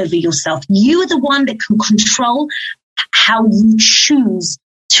rule over yourself. You are the one that can control how you choose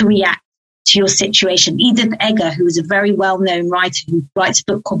to react to your situation. Edith Eger, who is a very well-known writer who writes a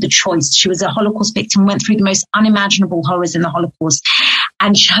book called The Choice. She was a Holocaust victim, went through the most unimaginable horrors in the Holocaust.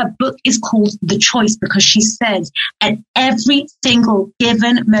 And her book is called The Choice because she said, at every single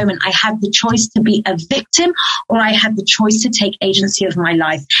given moment, I had the choice to be a victim or I had the choice to take agency of my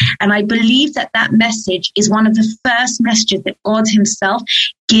life. And I believe that that message is one of the first messages that God himself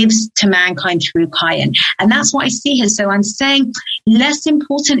gives to mankind through Cain. And that's what I see here. So I'm saying less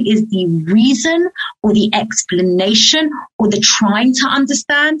important is the reason or the explanation or the trying to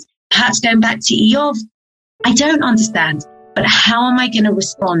understand. Perhaps going back to Eov, I don't understand. But how am I going to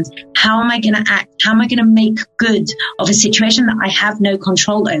respond? How am I going to act? How am I going to make good of a situation that I have no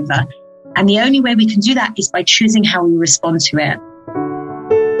control over? And the only way we can do that is by choosing how we respond to it.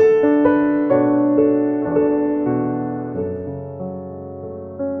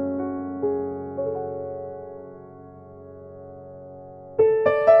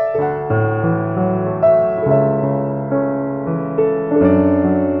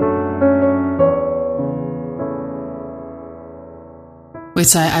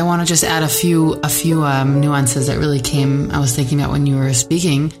 So I want to just add a few nuances that really I was thinking about when you were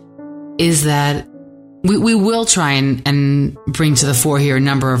speaking, is that we will try and bring to the fore here a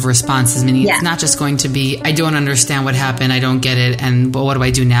number of responses. Meaning It's not just going to be, I don't understand what happened, I don't get it, and but what do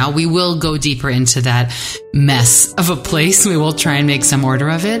I do now? We will go deeper into that mess of a place. We will try and make some order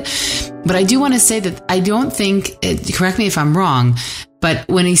of it. But I do want to say that I don't think, correct me if I'm wrong, but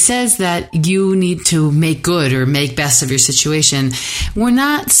when he says that you need to make good or make best of your situation, we're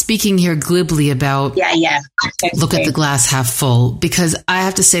not speaking here glibly about look at the glass half full, because I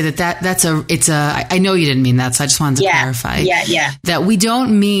have to say I know you didn't mean that, so I just wanted to clarify that we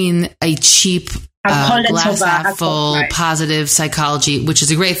don't mean a cheap glass half full positive psychology, which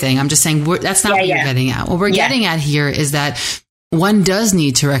is a great thing. I'm just saying that's not what you're getting at. What we're getting at here is that one does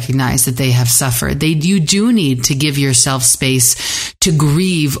need to recognize that they have suffered. You do need to give yourself space to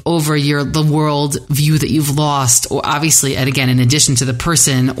grieve over the world view that you've lost, or obviously, and again, in addition to the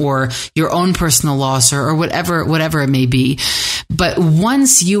person or your own personal loss or whatever it may be. But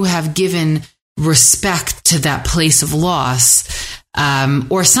once you have given respect to that place of loss,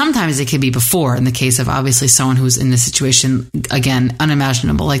 or sometimes it can be before, in the case of obviously someone who's in this situation, again,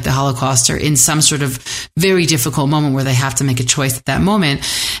 unimaginable, like the Holocaust, or in some sort of very difficult moment where they have to make a choice at that moment.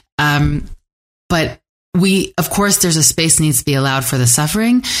 But of course, there's a space that needs to be allowed for the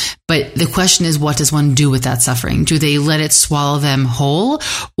suffering, but the question is, what does one do with that suffering? Do they let it swallow them whole,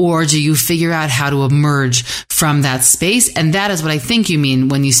 or do you figure out how to emerge from that space? And that is what I think you mean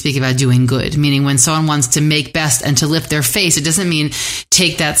when you speak about doing good, meaning when someone wants to make best and to lift their face, it doesn't mean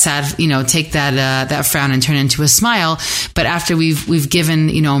take that sad, take that frown and turn it into a smile. But after we've given,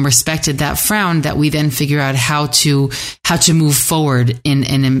 and respected that frown, that we then figure out how to move forward in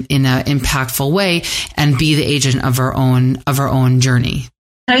an impactful way and be the agent of our own journey.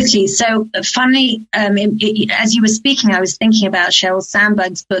 Totally. So funny, as you were speaking, I was thinking about Sheryl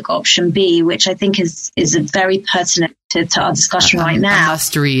Sandberg's book, Option B, which I think is a very pertinent to our discussion right now.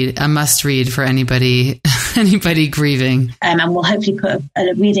 A must read for anybody grieving. And we'll hopefully put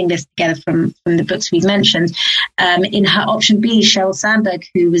a reading list together from the books we've mentioned. In her Option B, Sheryl Sandberg,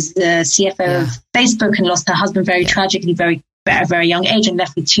 who was the CFO of Facebook and lost her husband very tragically, at a very young age, and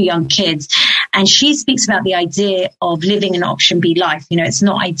left with 2 young kids. And she speaks about the idea of living an option B life. It's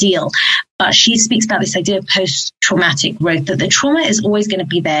not ideal, but she speaks about this idea of post-traumatic growth, that the trauma is always going to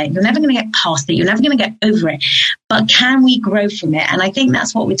be there. You're never going to get past it. You're never going to get over it. But can we grow from it? And I think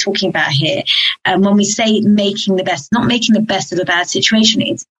that's what we're talking about here. When we say making the best, not making the best of a bad situation,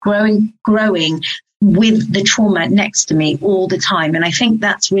 it's growing with the trauma next to me all the time. And I think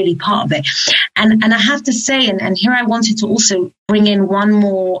that's really part of it. And I have to say, and here I wanted to also bring in one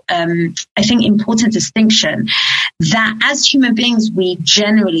more, I think, important distinction, that as human beings, we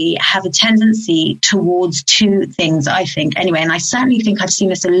generally have a tendency towards 2 things, I think, anyway. And I certainly think I've seen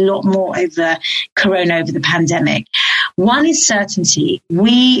this a lot more over Corona, over the pandemic. One is certainty.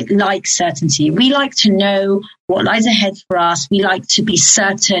 We like certainty. We like to know what lies ahead for us. We like to be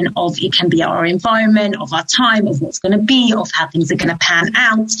certain of, it can be our environment, of our time, of what's going to be, of how things are going to pan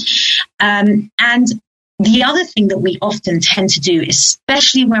out. And the other thing that we often tend to do,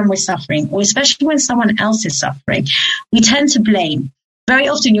 especially when we're suffering, or especially when someone else is suffering, we tend to blame. Very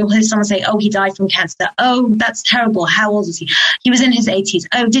often you'll hear someone say, oh, he died from cancer. Oh, that's terrible. How old was he? He was in his 80s.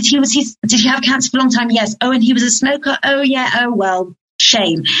 Oh, did he have cancer for a long time? Yes. Oh, and he was a smoker. Oh, yeah. Oh, well,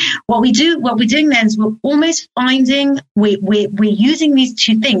 shame. What we're doing then is we're almost finding, we're using these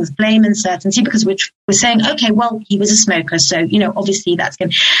 2 things, blame and certainty, because we're saying, okay, well, he was a smoker. So, obviously that's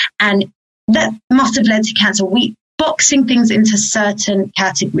good. And that must have led to cancer. We boxing things into certain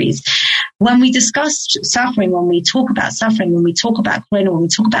categories. When we discuss suffering, when we talk about suffering, when we talk about Corona, when we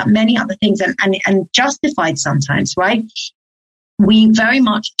talk about many other things, and justified sometimes, right? We very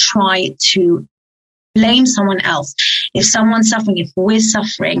much try to blame someone else. If someone's suffering, if we're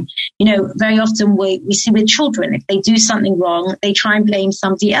suffering, very often we see with children, if they do something wrong, they try and blame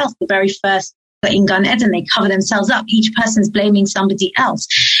somebody else. The very first in Gan Eden, they cover themselves up. Each person's blaming somebody else.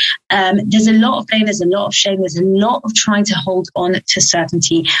 There's a lot of blame, there's a lot of shame, there's a lot of trying to hold on to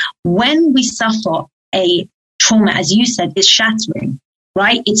certainty. When we suffer a trauma, as you said, it's shattering,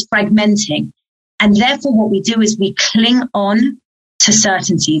 right? It's fragmenting. And therefore what we do is we cling on to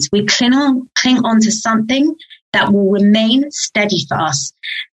certainties. We cling on to something that will remain steady for us.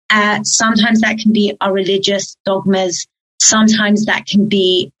 Sometimes that can be our religious dogmas. Sometimes that can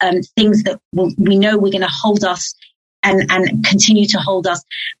be things that we know we're going to hold us and continue to hold us.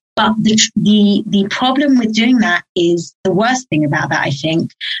 But the problem with doing that is the worst thing about that, I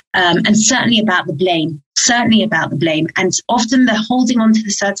think, and certainly about the blame. And often the holding on to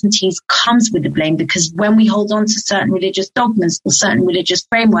the certainties comes with the blame, because when we hold on to certain religious dogmas or certain religious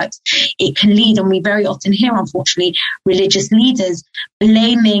frameworks, it can lead, and we very often hear, unfortunately, religious leaders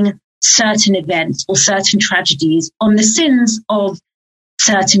blaming certain events or certain tragedies on the sins of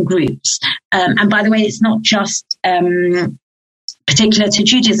certain groups. And by the way, it's not just particular to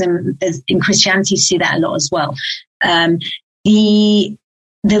Judaism. In Christianity, you see that a lot as well. The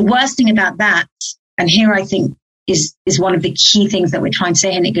worst thing about that, and here I think is one of the key things that we're trying to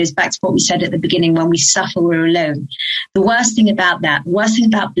say, and it goes back to what we said at the beginning: when we suffer, we're alone. The worst thing about that, worst thing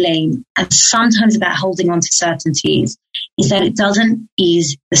about blame, and sometimes about holding on to certainties, is that it doesn't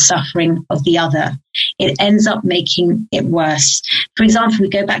ease the suffering of the other. It ends up making it worse. For example, we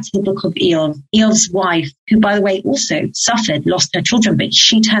go back to the book of Eov. Eov's wife, who, by the way, also suffered, lost her children, but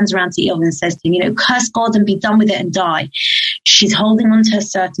she turns around to Eov and says to him, curse God and be done with it and die. She's holding on to her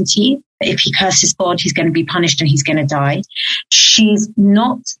certainty that if he curses God, he's going to be punished and he's going to die. She's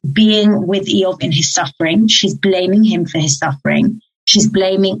not being with Eov in his suffering. She's blaming him for his suffering. She's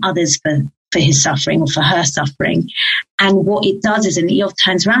blaming others for his suffering or for her suffering. And what it does is, and Eov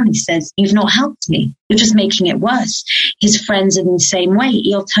turns around and he says, you've not helped me. You're just making it worse. His friends are in the same way.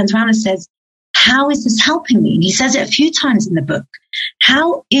 Eov turns around and says, how is this helping me? And he says it a few times in the book.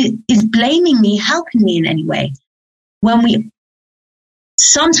 How is blaming me helping me in any way?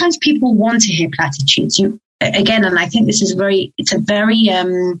 Sometimes people want to hear platitudes. Again, and I think this is it's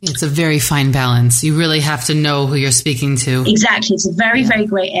a very fine balance. You really have to know who you're speaking to. Exactly. It's a very, very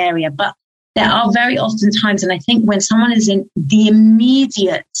gray area. But there are very often times, and I think when someone is in the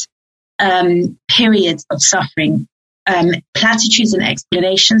immediate period of suffering, platitudes and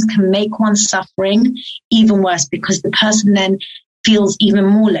explanations can make one's suffering even worse, because the person then feels even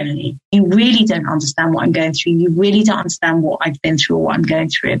more lonely. You really don't understand what I'm going through. You really don't understand what I've been through or what I'm going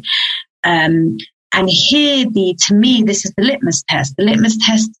through. And here, to me, this is the litmus test. The litmus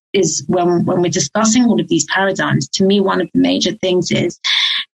test is when we're discussing all of these paradigms, to me, one of the major things is,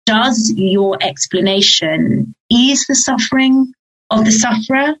 does your explanation ease the suffering of the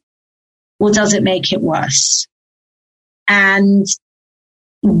sufferer, or does it make it worse? And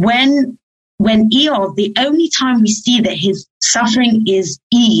when Eov, the only time we see that his suffering is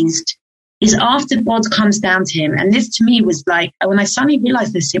eased is after God comes down to him. And this to me was like, when I suddenly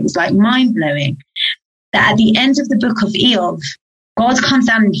realized this, it was like mind blowing that at the end of the book of Eov, God comes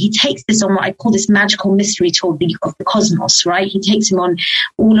down and he takes this on what I call this magical mystery tour of the cosmos, right? He takes him on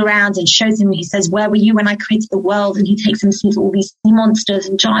all around and shows him, he says, where were you when I created the world? And he takes him and sees all these sea monsters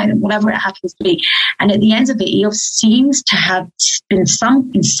and giants and whatever it happens to be. And at the end of it, Eov seems to have been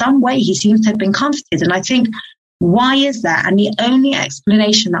in some way, he seems to have been comforted. And I think, why is that? And the only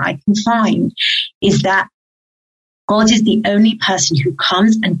explanation that I can find is that God is the only person who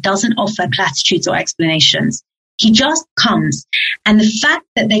comes and doesn't offer platitudes or explanations. He just comes. And the fact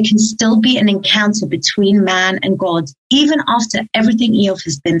that there can still be an encounter between man and God, even after everything Eov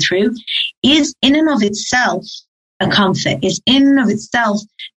has been through, is in and of itself a comfort. Is in and of itself,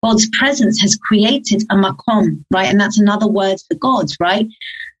 God's presence has created a makom, right? And that's another word for God, right?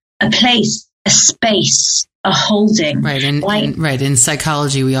 A place, a space, a holding. Right. In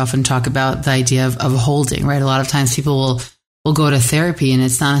psychology, we often talk about the idea of holding, right? A lot of times people will go to therapy, and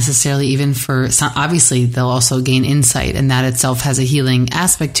it's not necessarily even for some, obviously they'll also gain insight, and that itself has a healing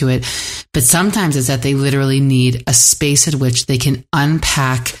aspect to it. But sometimes it's that they literally need a space at which they can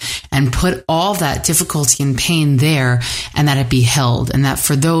unpack and put all that difficulty and pain there, and that it be held. And that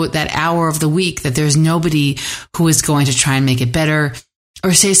for that hour of the week, that there's nobody who is going to try and make it better,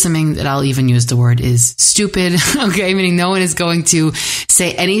 or say something that I'll even use the word is stupid. Okay. Meaning no one is going to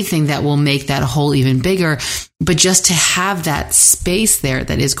say anything that will make that hole even bigger, but just to have that space there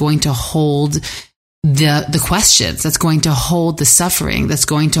that is going to hold the questions, that's going to hold the suffering, that's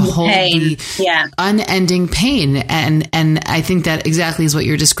going to hold the unending pain. And I think that exactly is what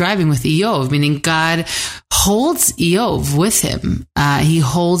you're describing with Eov, meaning God holds Eov with him. He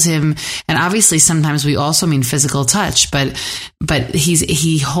holds him. And obviously sometimes we also mean physical touch, but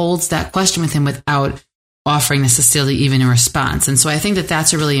he holds that question with him without offering necessarily even a response. And so I think that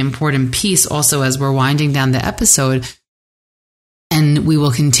that's a really important piece also as we're winding down the episode. And we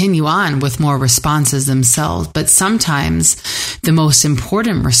will continue on with more responses themselves. But sometimes the most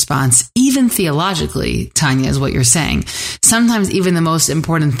important response, even theologically, Tanya, is what you're saying. Sometimes even the most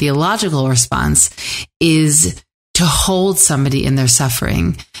important theological response is to hold somebody in their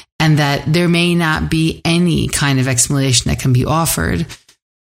suffering, and that there may not be any kind of explanation that can be offered,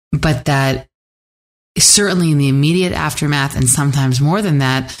 but that certainly in the immediate aftermath, and sometimes more than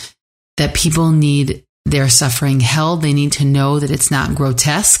that, that people need their suffering held. They need to know that it's not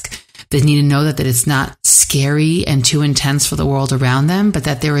grotesque. They need to know that it's not scary and too intense for the world around them, but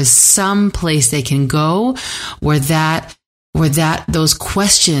that there is some place they can go where those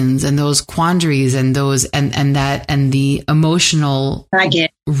questions and those quandaries and those and the emotional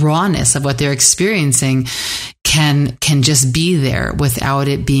rawness of what they're experiencing can just be there without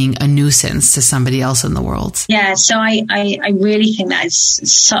it being a nuisance to somebody else in the world. Yeah, so I really think that is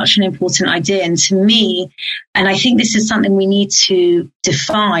such an important idea. And to me, and I think this is something we need to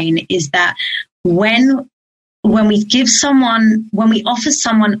define, is that when we offer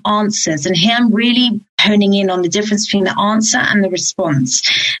someone answers, and here I'm really honing in on the difference between the answer and the response.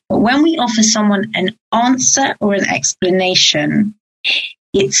 But when we offer someone an answer or an explanation,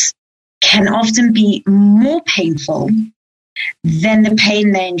 it can often be more painful than the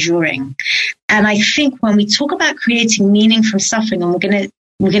pain they're enduring. And I think when we talk about creating meaning from suffering, and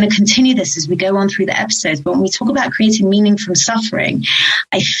we're going to continue this as we go on through the episodes, but when we talk about creating meaning from suffering,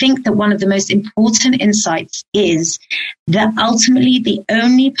 I think that one of the most important insights is that ultimately the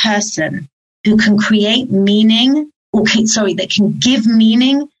only person who can create meaning, that can give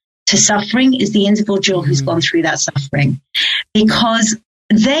meaning to suffering is the individual who's gone through that suffering, because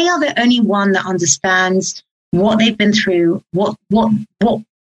they are the only one that understands what they've been through, what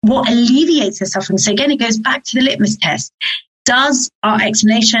alleviates their suffering. So again, it goes back to the litmus test. Does our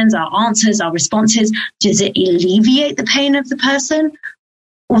explanations, our answers, our responses, does it alleviate the pain of the person,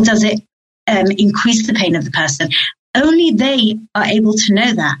 or does it increase the pain of the person? Only they are able to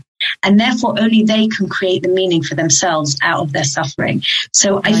know that. And therefore, only they can create the meaning for themselves out of their suffering.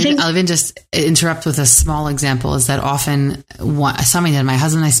 So I think I'll even just interrupt with a small example, is that often something that my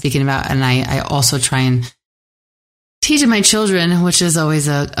husband and I speaking about, and I also try and teach my children, which is always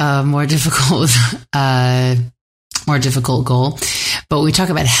a more difficult goal. But we talk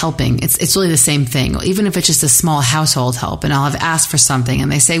about helping. It's really the same thing, even if it's just a small household help. And I'll have asked for something and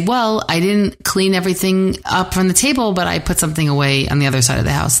they say, well, I didn't clean everything up from the table, but I put something away on the other side of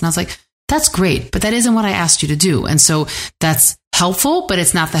the house. And I was like, that's great, but that isn't what I asked you to do. And so that's helpful, but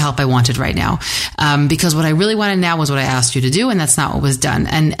it's not the help I wanted right now. Because what I really wanted now was what I asked you to do. And that's not what was done.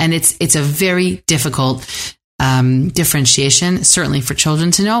 And it's a very difficult differentiation, certainly for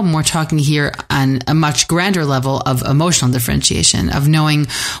children to know. And we're talking here on a much grander level of emotional differentiation, of knowing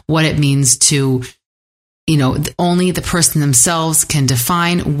what it means to, only the person themselves can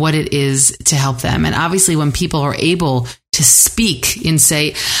define what it is to help them. And obviously when people are able to speak and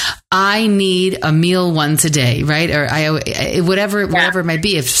say, I need a meal once a day, right? Or whatever it might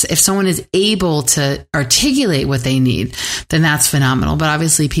be. If someone is able to articulate what they need, then that's phenomenal. But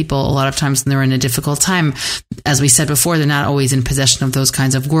obviously people, a lot of times when they're in a difficult time, as we said before, they're not always in possession of those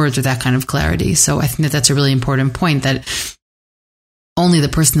kinds of words or that kind of clarity. So I think that that's a really important point, that only the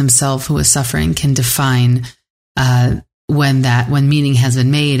person themselves who is suffering can define, when meaning has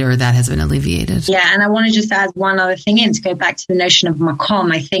been made or that has been alleviated. Yeah, and I want to just add one other thing in to go back to the notion of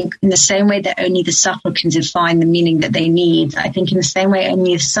makom. I think in the same way that only the sufferer can define the meaning that they need, I think in the same way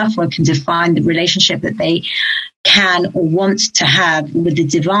only the sufferer can define the relationship that they can or want to have with the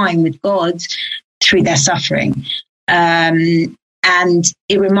divine, with God, through their suffering. And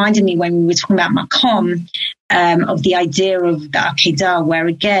it reminded me when we were talking about makom, of the idea of the Akedah, where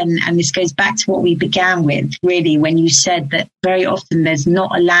again, and this goes back to what we began with, really, when you said that very often there's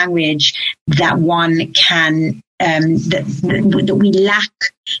not a language that one can, that we lack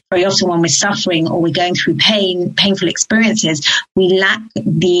very often when we're suffering or we're going through painful experiences, we lack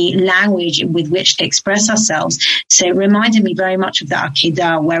the language with which to express ourselves. So it reminded me very much of the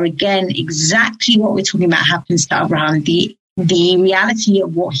Akedah, where again, exactly what we're talking about happens to Abraham. The reality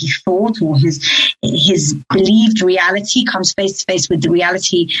of what he thought, or his believed reality, comes face to face with the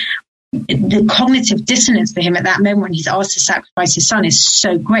reality. The cognitive dissonance for him at that moment when he's asked to sacrifice his son is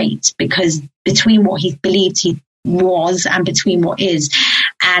so great, because between what he believed he was and between what is.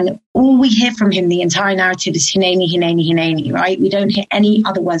 And all we hear from him, the entire narrative, is Hineni, Hineni, Hineni, right? We don't hear any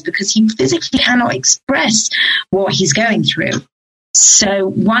other words because he physically cannot express what he's going through. So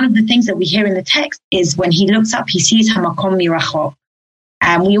one of the things that we hear in the text is when he looks up, he sees Hamakom Mirachok.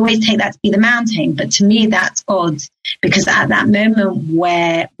 And we always take that to be the mountain. But to me, that's God. Because at that moment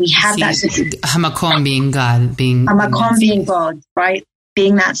where we have Hamakom being God. Hamakom being God, right?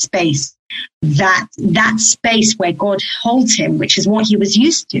 Being that space. That space where God holds him, which is what he was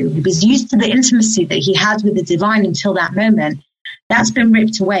used to. He was used to the intimacy that he had with the divine until that moment. That's been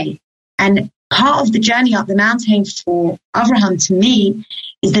ripped away. And part of the journey up the mountain for Abraham, to me,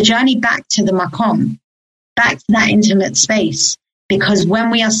 is the journey back to the makom, back to that intimate space. Because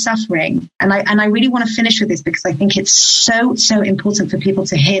when we are suffering, and I really want to finish with this because I think it's so, so important for people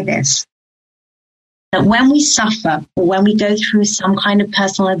to hear this, that when we suffer or when we go through some kind of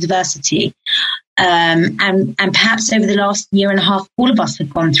personal adversity, and perhaps over the last year and a half, all of us have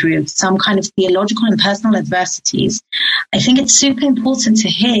gone through some kind of theological and personal adversities, I think it's super important to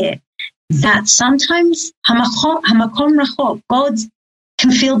hear that sometimes Hamakom Rachok, God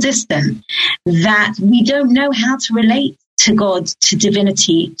can feel distant, that we don't know how to relate to God, to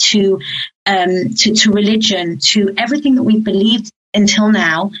divinity, to religion, to everything that we've believed until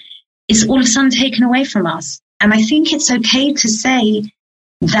now is all of a sudden taken away from us. And I think it's okay to say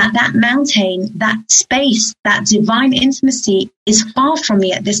that mountain, that space, that divine intimacy is far from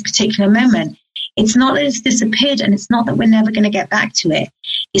me at this particular moment. It's not that it's disappeared, and it's not that we're never going to get back to it.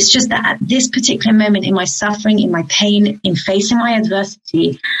 It's just that at this particular moment in my suffering, in my pain, in facing my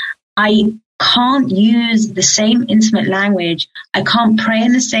adversity, I can't use the same intimate language. I can't pray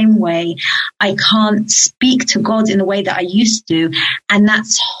in the same way. I can't speak to God in the way that I used to. And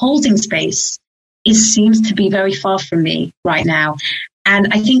that's holding space. It seems to be very far from me right now.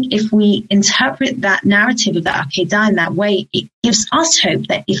 And I think if we interpret that narrative of the Akedah in that way, it gives us hope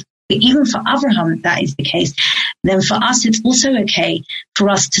that if even for Avraham that is the case, then for us it's also okay for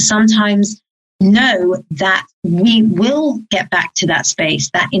us to sometimes know that we will get back to that space,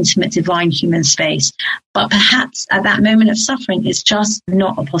 that intimate divine human space. But perhaps at that moment of suffering, it's just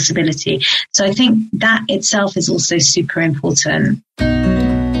not a possibility. So I think that itself is also super important.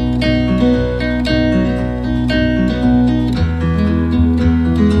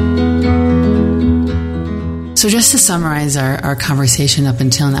 So just to summarize our conversation up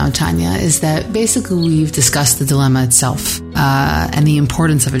until now, Tanya, is that basically we've discussed the dilemma itself and the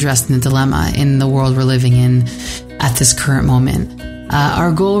importance of addressing the dilemma in the world we're living in at this current moment.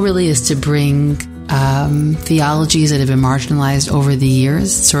 Our goal really is to bring theologies that have been marginalized over the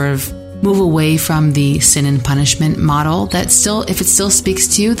years, sort of move away from the sin and punishment model that still, if it still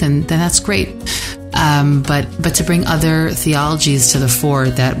speaks to you, then that's great. But to bring other theologies to the fore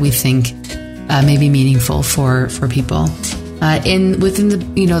that we think may be meaningful for people. Within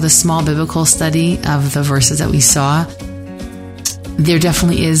the small biblical study of the verses that we saw, there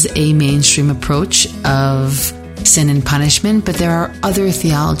definitely is a mainstream approach of sin and punishment, but there are other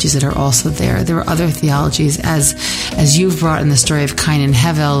theologies that are also there. There are other theologies, as you've brought in the story of Cain and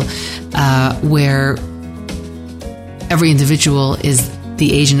Hevel, where every individual is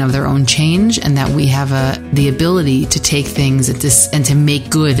the agent of their own change, and that we have the ability to take things and to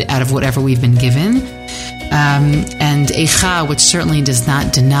make good out of whatever we've been given. And Eicha, which certainly does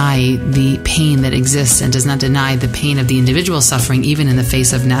not deny the pain that exists and does not deny the pain of the individual suffering, even in the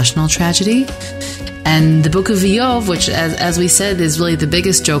face of national tragedy. And the book of Iyov, which, as we said, is really the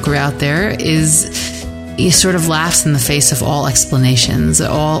biggest joker out there, he sort of laughs in the face of all explanations.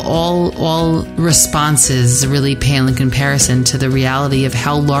 All responses really pale in comparison to the reality of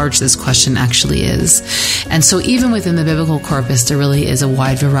how large this question actually is. And so even within the biblical corpus, there really is a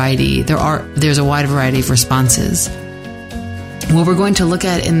wide variety. There's a wide variety of responses. What we're going to look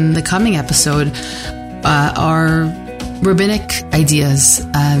at in the coming episode are rabbinic ideas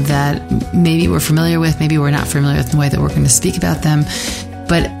that maybe we're familiar with, maybe we're not familiar with in the way that we're going to speak about them.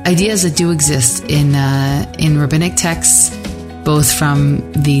 But ideas that do exist in rabbinic texts, both from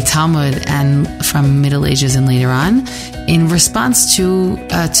the Talmud and from Middle Ages and later on, in response to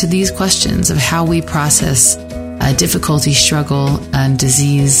these questions of how we process difficulty, struggle, and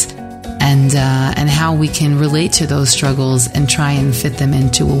disease, and how we can relate to those struggles and try and fit them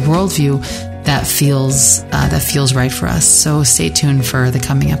into a worldview that feels right for us. So stay tuned for the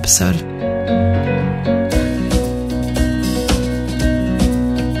coming episode.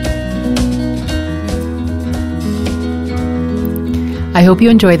 I hope you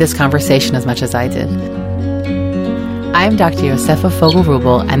enjoyed this conversation as much as I did. I'm Dr. Yosefa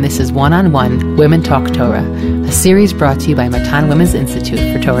Fogel-Rubel, and this is One-on-One Women Talk Torah, a series brought to you by Matan Women's Institute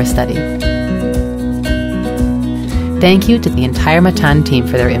for Torah Study. Thank you to the entire Matan team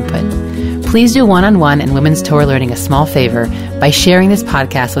for their input. Please do One-on-One and Women's Torah Learning a small favor by sharing this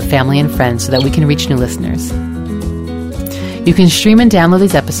podcast with family and friends so that we can reach new listeners. You can stream and download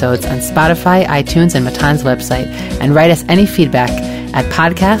these episodes on Spotify, iTunes, and Matan's website, and write us any feedback at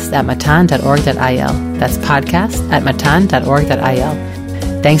podcast@matan.org.il. That's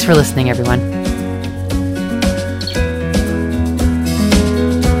podcast@matan.org.il. Thanks for listening, everyone.